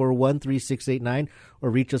 941-3689 or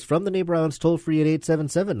reach us from the Neighbor Islands toll-free at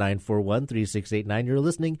 877-941-3689. You're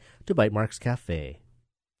listening to Bytemarks Cafe.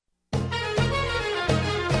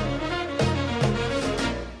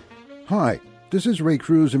 Hi, this is Ray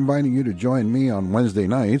Cruz inviting you to join me on Wednesday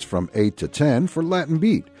nights from 8 to 10 for Latin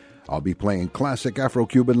Beat. I'll be playing classic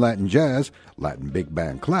Afro-Cuban Latin jazz, Latin big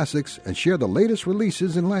band classics, and share the latest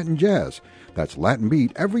releases in Latin jazz. That's Latin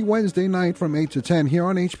Beat every Wednesday night from 8 to 10 here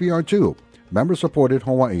on HPR2, member-supported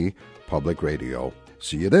Hawaii Public Radio.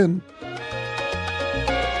 See you then.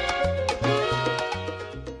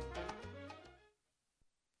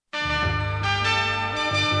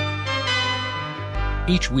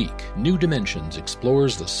 Each week, New Dimensions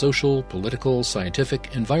explores the social, political,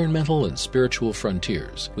 scientific, environmental, and spiritual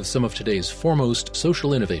frontiers with some of today's foremost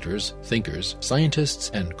social innovators, thinkers,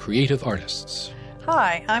 scientists, and creative artists.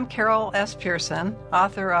 Hi, I'm Carol S. Pearson,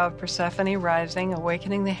 author of Persephone Rising,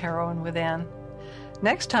 Awakening the Heroine Within.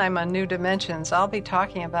 Next time on New Dimensions, I'll be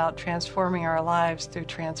talking about transforming our lives through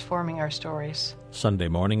transforming our stories. Sunday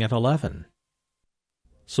morning at 11.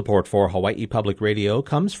 Support for Hawaii Public Radio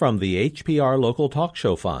comes from the HPR Local Talk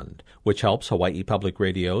Show Fund, which helps Hawaii Public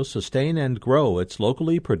Radio sustain and grow its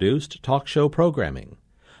locally produced talk show programming.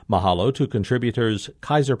 Mahalo to contributors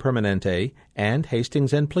Kaiser Permanente and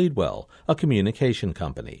Hastings and Pleadwell, a communication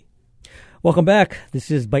company. Welcome back. This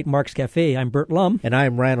is Bite Marks Cafe. I'm Bert Lum. And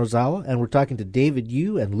I'm Ryan Ozawa, and we're talking to David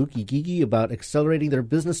Yu and Luki Gigi about accelerating their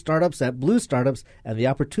business startups at Blue Startups and the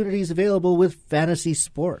opportunities available with fantasy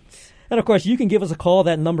sports. And, of course, you can give us a call.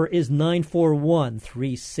 That number is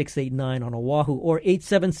 941-3689 on Oahu or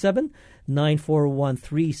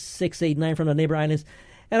 877-941-3689 from the neighbor islands.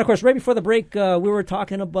 And, of course, right before the break, we were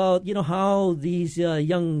talking about, how these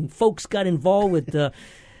young folks got involved with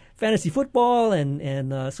fantasy football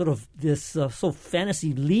and sort of this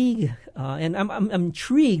fantasy league. And I'm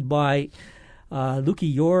intrigued by,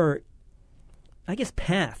 Luki, your,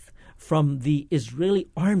 path from the Israeli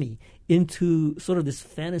army into sort of this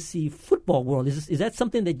fantasy football world. Is that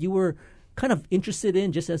something that you were kind of interested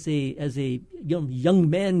in just as a young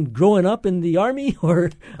man growing up in the army,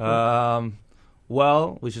 or? Well,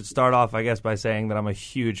 we should start off, by saying that I'm a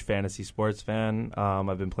huge fantasy sports fan.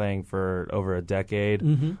 I've been playing for over a decade.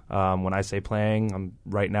 Mm-hmm. When I say playing,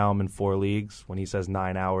 right now I'm in 4 leagues. When he says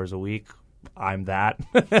 9 hours a week, I'm that.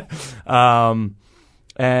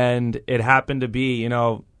 And it happened to be,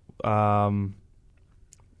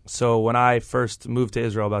 so when I first moved to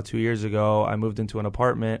Israel about 2 years ago, I moved into an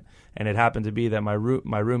apartment, and it happened to be that my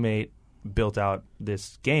roommate built out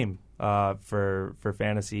this game for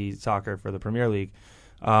fantasy soccer for the Premier League.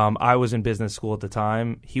 I was in business school at the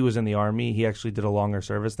time. He was in the Army. He actually did a longer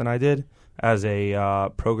service than I did as a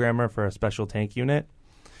programmer for a special tank unit.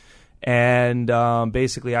 And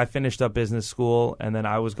basically, I finished up business school, and then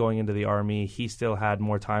I was going into the Army. He still had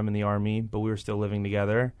more time in the Army, but we were still living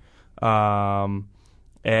together.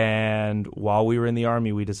 And while we were in the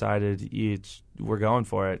Army, we decided we're going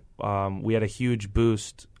for it. We had a huge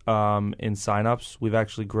boost in signups. We've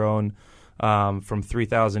actually grown from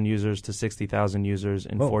 3,000 users to 60,000 users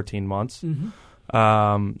in 14 months. Mm-hmm.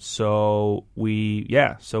 So we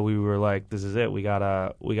were like, this is it. We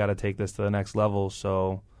gotta take this to the next level.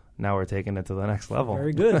 So now we're taking it to the next level.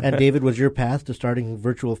 Very good. And David, was your path to starting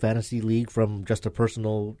Virtual Fantasy League from just a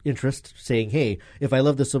personal interest, saying, hey, if I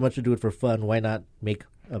love this so much to do it for fun, why not make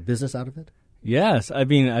a business out of it? Yes. I've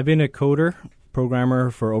been a coder,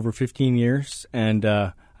 programmer for over 15 years, and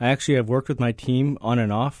I actually have worked with my team on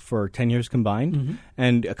and off for 10 years combined. Mm-hmm.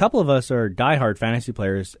 And a couple of us are diehard fantasy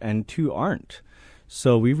players, and 2 aren't.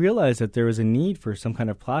 So we realized that there was a need for some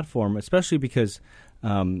kind of platform, especially because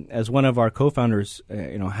as one of our co-founders,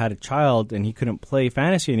 had a child and he couldn't play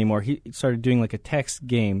fantasy anymore, he started doing like a text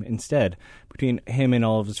game instead between him and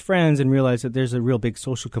all of his friends, and realized that there's a real big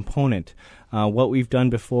social component. What we've done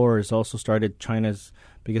before is also started China's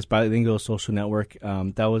biggest bilingual social network.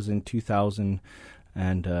 That was in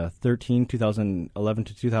 2011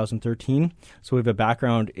 to 2013. So we have a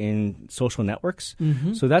background in social networks.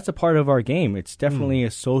 Mm-hmm. So that's a part of our game. It's definitely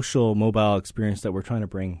a social mobile experience that we're trying to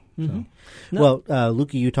bring. Mm-hmm. Well,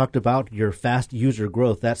 Luki, you talked about your fast user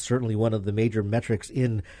growth. That's certainly one of the major metrics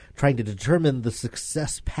in trying to determine the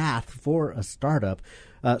success path for a startup.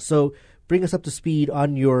 So bring us up to speed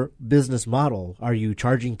on your business model. Are you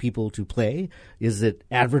charging people to play? Is it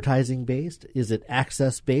advertising-based? Is it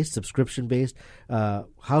access-based, subscription-based?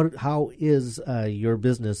 How is your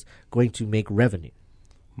business going to make revenue?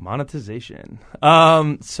 Monetization.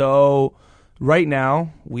 So right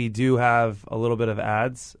now, we do have a little bit of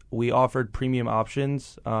ads. We offered premium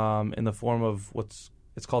options in the form of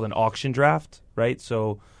it's called an auction draft, right?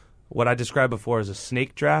 So what I described before is a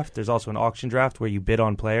snake draft. There's also an auction draft where you bid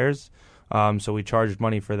on players. So we charged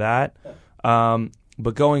money for that.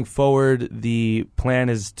 But going forward, the plan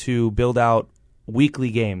is to build out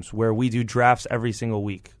weekly games where we do drafts every single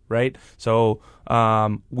week, right? So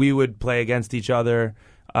we would play against each other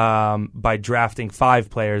by drafting 5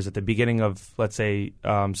 players at the beginning of, let's say,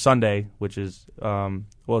 Sunday, which is,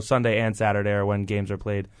 Sunday and Saturday are when games are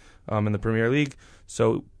played in the Premier League.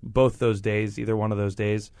 So both those days, either one of those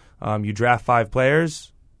days, you draft 5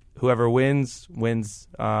 players. Whoever wins,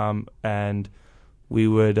 and we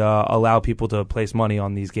would allow people to place money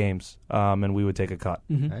on these games, and we would take a cut.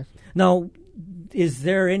 Mm-hmm. Nice. Now, is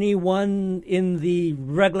there anyone in the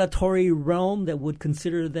regulatory realm that would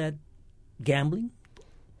consider that gambling?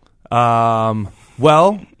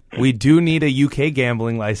 Well, we do need a UK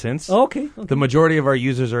gambling license. Okay. The majority of our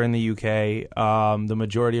users are in the UK. The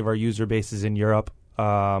majority of our user base is in Europe.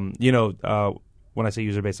 When I say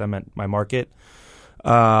user base, I meant my market.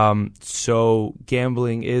 So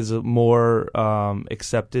gambling is more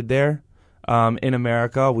accepted there. In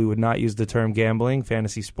America, we would not use the term gambling.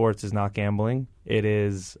 Fantasy sports is not gambling. It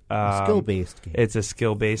is a skill-based game. It's a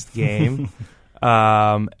skill-based game.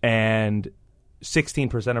 And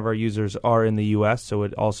 16% of our users are in the U.S., so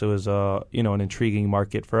it also is an intriguing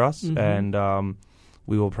market for us, and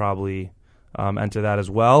we will probably enter that as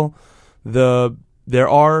well. There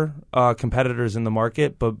are competitors in the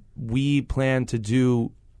market, but we plan to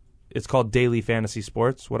do. It's called daily fantasy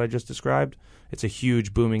sports. What I just described. It's a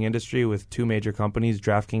huge booming industry with two major companies,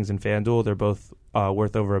 DraftKings and FanDuel. They're both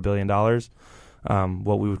worth over $1 billion.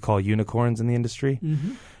 What we would call unicorns in the industry,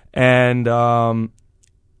 and.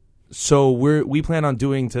 So we plan on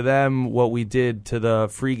doing to them what we did to the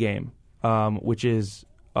free game, which is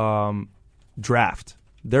draft.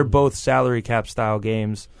 They're both salary cap style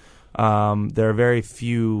games. There are very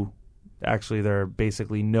few, actually there are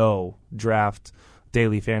basically no draft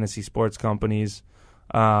daily fantasy sports companies.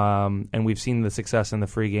 And we've seen the success in the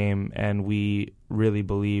free game, and we really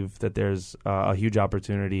believe that there's a huge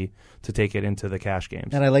opportunity to take it into the cash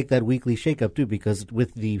games. And I like that weekly shakeup, too, because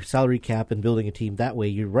with the salary cap and building a team that way,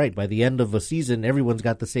 you're right. By the end of a season, everyone's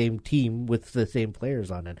got the same team with the same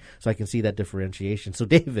players on it. So I can see that differentiation. So,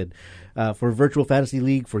 David, for Virtual Fantasy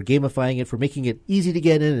League, for gamifying it, for making it easy to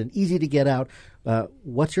get in and easy to get out,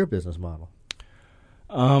 what's your business model?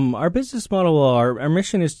 Our business model, our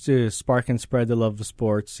mission is to spark and spread the love of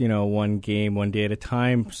sports, one game, one day at a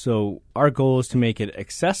time. So our goal is to make it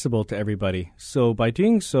accessible to everybody. So by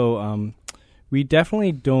doing so, we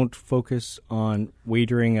definitely don't focus on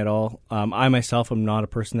wagering at all. I myself am not a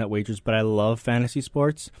person that wagers, but I love fantasy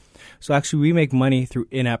sports. So actually we make money through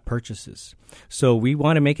in-app purchases. So we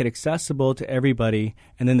want to make it accessible to everybody.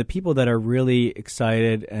 And then the people that are really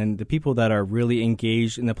excited and the people that are really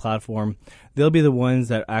engaged in the platform, they'll be the ones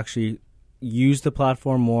that actually use the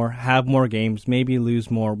platform more, have more games, maybe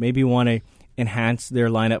lose more, maybe want to enhance their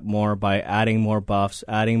lineup more by adding more buffs,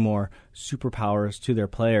 adding more superpowers to their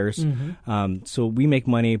players. So we make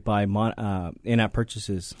money by in-app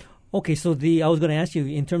purchases. Okay, so I was going to ask you,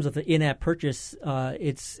 in terms of the in-app purchase,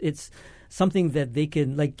 it's something that they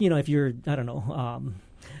can, if you're, I don't know,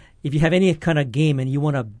 if you have any kind of game and you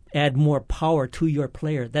want to add more power to your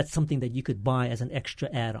player, that's something that you could buy as an extra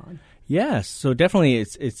add-on. Yes, so definitely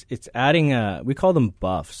it's adding, we call them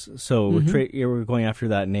buffs. So we're going after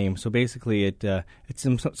that name. So basically it's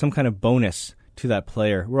some kind of bonus to that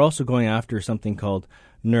player. We're also going after something called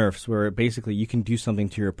nerfs, where basically you can do something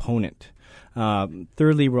to your opponent.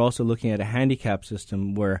 Thirdly, we're also looking at a handicap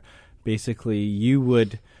system where basically you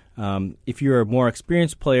would, if you're a more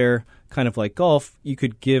experienced player, kind of like golf, you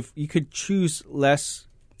could choose less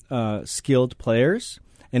skilled players,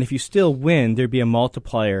 and if you still win, there'd be a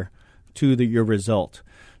multiplier to your result.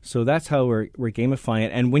 So that's how we're gamifying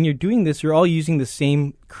it. And when you're doing this, you're all using the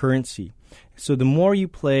same currency. So the more you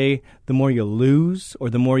play, the more you lose, or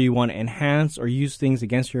the more you want to enhance or use things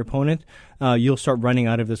against your opponent, you'll start running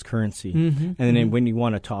out of this currency. And then when you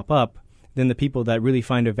want to top up, then the people that really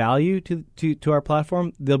find a value to our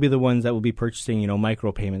platform, they'll be the ones that will be purchasing,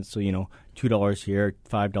 micropayments. So, $2 here,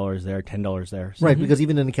 $5 there, $10 there. So. Right, because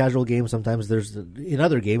even in a casual game, sometimes there's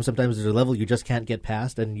a level you just can't get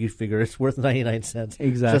past, and you figure it's worth 99 cents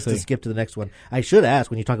exactly. just to skip to the next one. I should ask,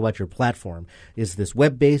 when you talk about your platform, is this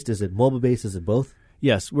web-based, is it mobile-based, is it both?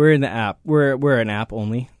 Yes, we're in the app. We're an app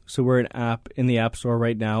only. So we're an app in the App Store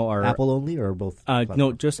right now. Apple only or both?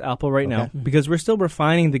 No, just Apple right now, because we're still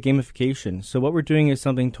refining the gamification. So what we're doing is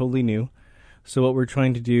something totally new. So what we're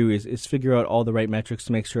trying to do is figure out all the right metrics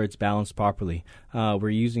to make sure it's balanced properly. We're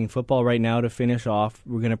using football right now to finish off.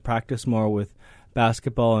 We're going to practice more with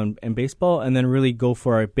basketball and baseball, and then really go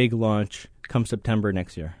for our big launch come September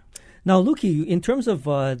next year. Now, Lukey, in terms of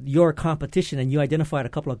your competition, and you identified a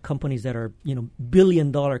couple of companies that are,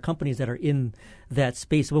 billion-dollar companies that are in that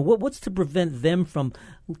space. Well, what's to prevent them from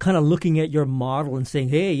kind of looking at your model and saying,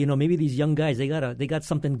 "Hey, maybe these young guys they got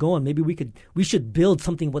something going. Maybe we should build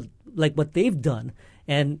something like what they've done,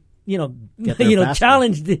 and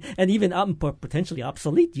challenge and even potentially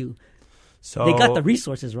obsolete you." So they got the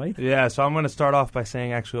resources, right? Yeah. So I'm going to start off by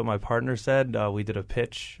saying actually what my partner said. We did a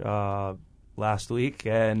pitch last week,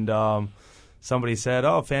 and somebody said,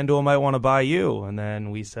 "Oh, FanDuel might want to buy you," and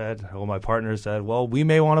then my partner said, "Well, we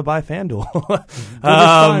may want to buy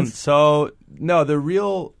FanDuel." So no, the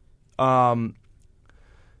real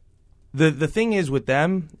The thing is with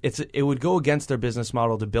them, it would go against their business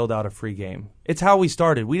model to build out a free game. It's how we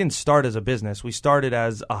started. We didn't start as a business. We started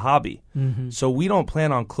as a hobby. Mm-hmm. So we don't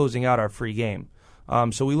plan on closing out our free game.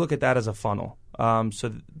 So we look at that as a funnel.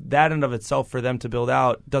 So that in of itself for them to build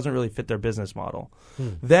out doesn't really fit their business model.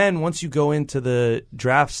 Then once you go into the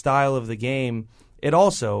draft style of the game, it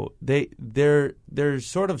also they're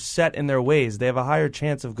sort of set in their ways. They have a higher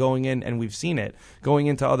chance of going in, and we've seen it, going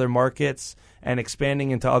into other markets and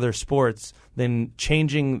expanding into other sports than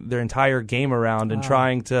changing their entire game around and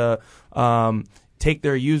trying to take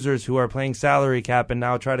their users who are playing salary cap and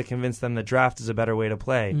now try to convince them that draft is a better way to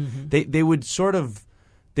play. Mm-hmm.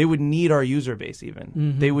 They would need our user base even.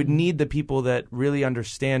 Mm-hmm. They would need the people that really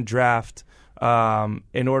understand draft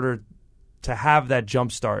in order to have that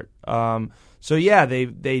jump start. So yeah,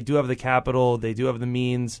 they do have the capital. They do have the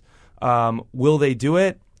means. Will they do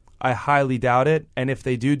it? I highly doubt it. And if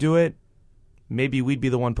they do it, maybe we'd be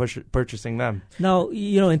the one purchasing them. Now,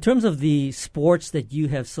 in terms of the sports that you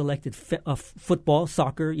have selected, football,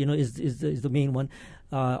 soccer, is the main one.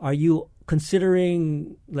 Are you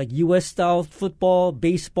considering like U.S. style football,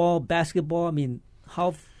 baseball, basketball? I mean,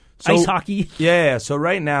 ice hockey? Yeah. So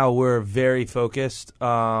right now we're very focused.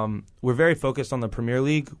 We're very focused on the Premier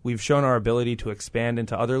League. We've shown our ability to expand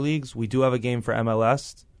into other leagues. We do have a game for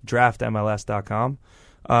MLS, draftmls.com.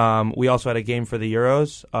 We also had a game for the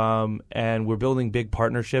Euros, and we're building big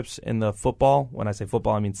partnerships in the football. When I say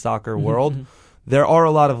football, I mean soccer world. Mm-hmm. There are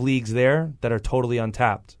a lot of leagues there that are totally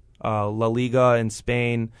untapped. La Liga in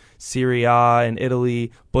Spain, Serie A in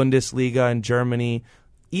Italy, Bundesliga in Germany,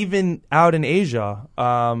 even out in Asia.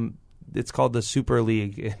 It's called the Super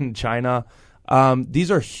League in China.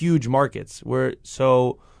 These are huge markets. Would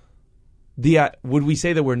we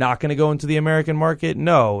say that we're not going to go into the American market?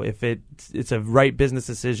 No. If it's a right business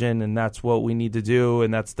decision and that's what we need to do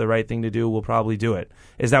and that's the right thing to do, we'll probably do it.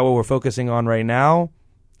 Is that what we're focusing on right now?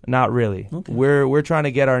 Not really. Okay. We're trying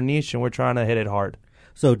to get our niche and we're trying to hit it hard.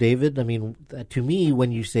 So, David, I mean, to me,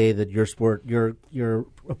 when you say that your sport, your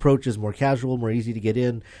approach is more casual, more easy to get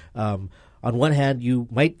in, on one hand, you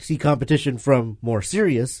might see competition from more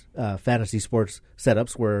serious fantasy sports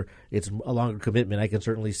setups where it's a longer commitment. I can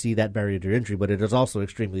certainly see that barrier to entry, but it is also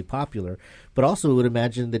extremely popular. But also would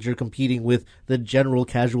imagine that you're competing with the general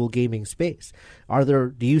casual gaming space.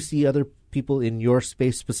 Do you see other people in your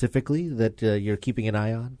space specifically that you're keeping an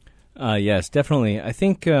eye on? Yes, definitely. I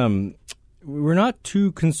think we're not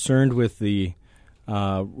too concerned with the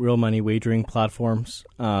real money wagering platforms.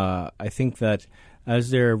 I think that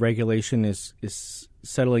as their regulation is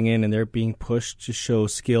settling in and they're being pushed to show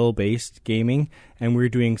skill-based gaming, and we're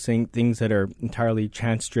doing things that are entirely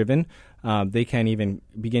chance-driven, they can't even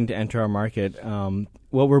begin to enter our market.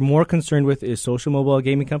 What we're more concerned with is social mobile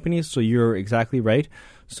gaming companies, so you're exactly right.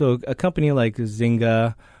 So a company like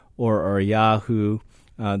Zynga or Yahoo,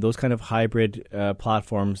 those kind of hybrid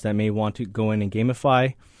platforms that may want to go in and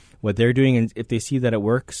gamify what they're doing, and if they see that it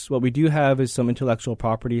works. What we do have is some intellectual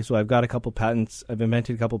property. So I've got a couple patents. I've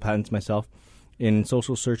invented a couple patents myself in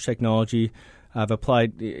social search technology. I've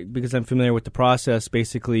applied, because I'm familiar with the process,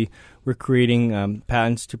 basically we're creating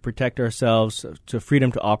patents to protect ourselves, to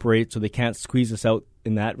freedom to operate, so they can't squeeze us out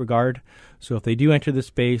in that regard. So if they do enter the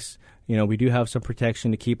space, we do have some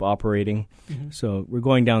protection to keep operating. Mm-hmm. So we're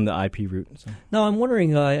going down the IP route. So. Now, I'm wondering,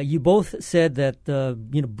 you both said that,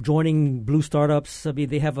 joining Blue Startups, I mean,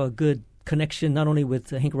 they have a good connection not only with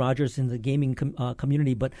Hank Rogers in the gaming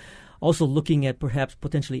community, but also looking at perhaps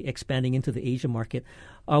potentially expanding into the Asia market.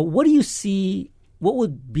 What do you see, what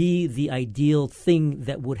would be the ideal thing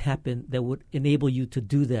that would happen that would enable you to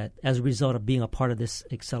do that as a result of being a part of this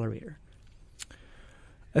accelerator?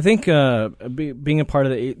 I think being a part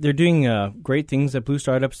of they're doing great things at Blue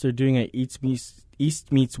Startups. They're doing an East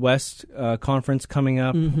Meets West conference coming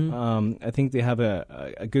up. Mm-hmm. I think they have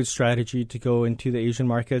a good strategy to go into the Asian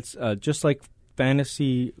markets. Just like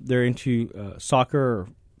fantasy, they're into soccer or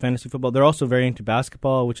fantasy football. They're also very into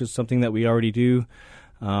basketball, which is something that we already do.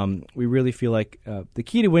 We really feel like the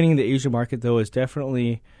key to winning the Asian market, though, is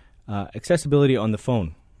definitely accessibility on the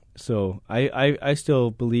phone. So I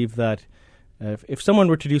still believe that if someone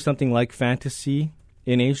were to do something like fantasy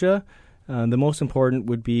in Asia, the most important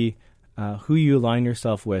would be who you align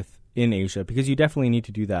yourself with in Asia, because you definitely need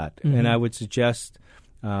to do that. Mm-hmm. And I would suggest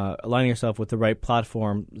aligning yourself with the right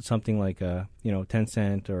platform, something like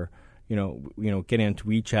Tencent or getting into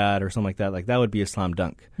WeChat or something like that. Like that would be a slam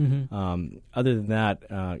dunk. Mm-hmm. Other than that,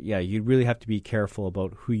 you'd really have to be careful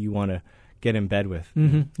about who you want to get in bed with.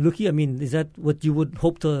 Mm-hmm. Luki, I mean, is that what you would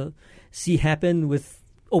hope to see happen with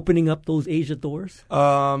opening up those Asia doors?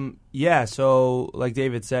 So like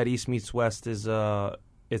David said, East Meets West is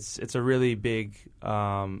it's a really big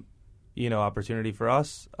opportunity for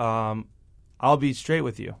us. I'll be straight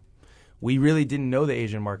with you. We really didn't know the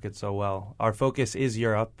Asian market so well. Our focus is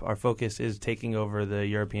Europe. Our focus is taking over the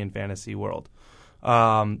European fantasy world.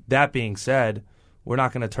 That being said, we're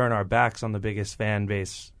not going to turn our backs on the biggest fan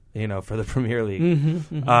base, for the Premier League.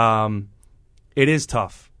 It is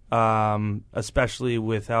tough, especially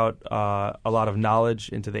without a lot of knowledge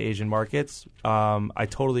into the Asian markets. I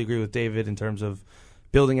totally agree with David in terms of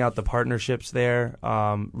building out the partnerships there,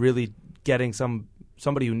 really getting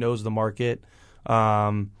somebody who knows the market.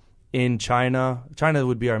 In China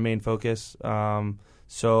would be our main focus.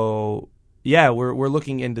 So yeah, we're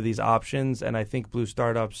looking into these options, and I think Blue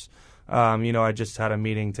Startups. I just had a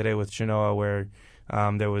meeting today with Chinoa where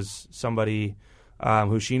there was somebody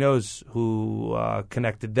who she knows who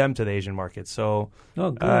connected them to the Asian market. So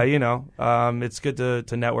it's good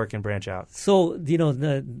to network and branch out. So the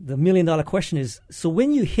 $1 million question is: so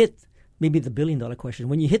when you hit maybe the $1 billion question,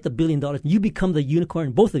 when you hit the $1 billion, you become the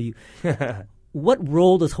unicorn, both of you. What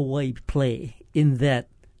role does Hawaii play in that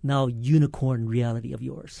now unicorn reality of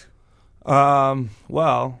yours?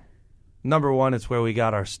 Well, number one, it's where we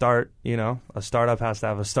got our start. A startup has to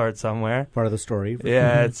have a start somewhere. Part of the story.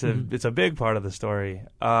 Yeah, it's a big part of the story.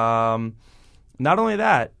 Not only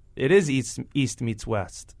that, it is East meets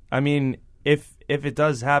West. I mean, if it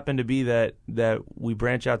does happen to be that we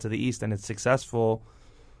branch out to the East and it's successful,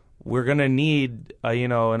 we're going to need,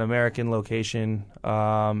 an American location,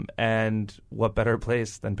 and what better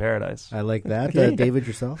place than paradise? I like that. Okay. David,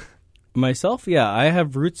 yourself? Myself, yeah. I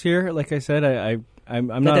have roots here. Like I said, I'm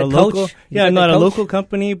not a that local. coach? Yeah, You I'm got not that a coach? local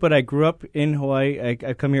company, but I grew up in Hawaii.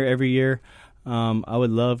 I come here every year. I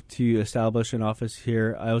would love to establish an office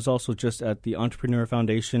here. I was also just at the Entrepreneur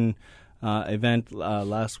Foundation event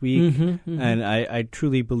last week, and I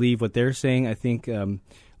truly believe what they're saying. I think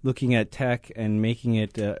looking at tech and making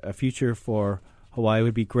it a future for Hawaii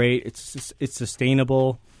would be great. It's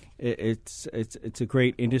sustainable. It's a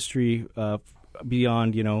great industry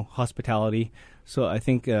beyond hospitality. So I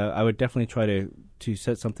think I would definitely try to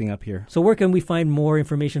set something up here. So where can we find more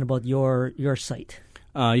information about your site?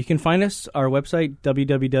 You can find us, our website,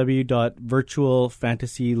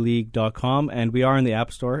 www.virtualfantasyleague.com, and we are in the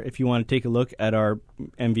App Store if you want to take a look at our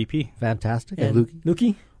MVP. Fantastic. And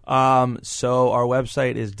Nuki? So our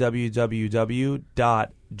website is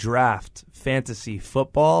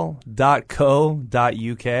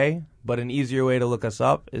www.draftfantasyfootball.co.uk, but an easier way to look us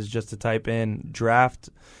up is just to type in Draft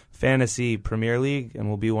Fantasy Premier League, and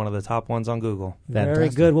we'll be one of the top ones on Google. Fantastic. Very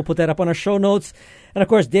good. We'll put that up on our show notes. And, of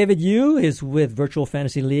course, David Yu is with Virtual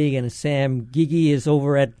Fantasy League, and Sam Gigi is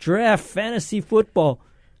over at Draft Fantasy Football.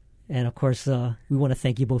 And, of course, we want to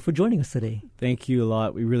thank you both for joining us today. Thank you a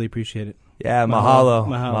lot. We really appreciate it. Yeah,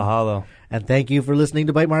 mahalo. And thank you for listening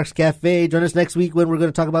to Bytemarks Cafe. Join us next week when we're going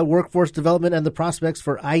to talk about workforce development and the prospects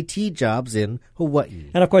for IT jobs in Hawaii.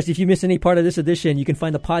 And, of course, if you missed any part of this edition, you can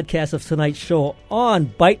find the podcast of tonight's show on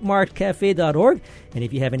bytemarkscafe.org. And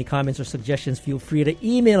if you have any comments or suggestions, feel free to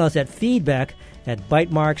email us at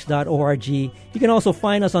feedback@bytemarks.org. You can also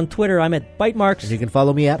find us on Twitter. I'm at Bytemarks. And you can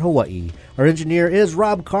follow me at Hawaii. Our engineer is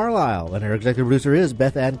Rob Carlisle, and our executive producer is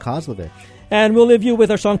Beth Ann Kozlovich. And we'll leave you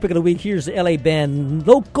with our song pick of the week. Here's the LA band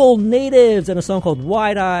Local Natives and a song called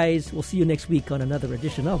Wide Eyes. We'll see you next week on another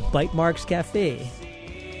edition of Bytemarks Cafe.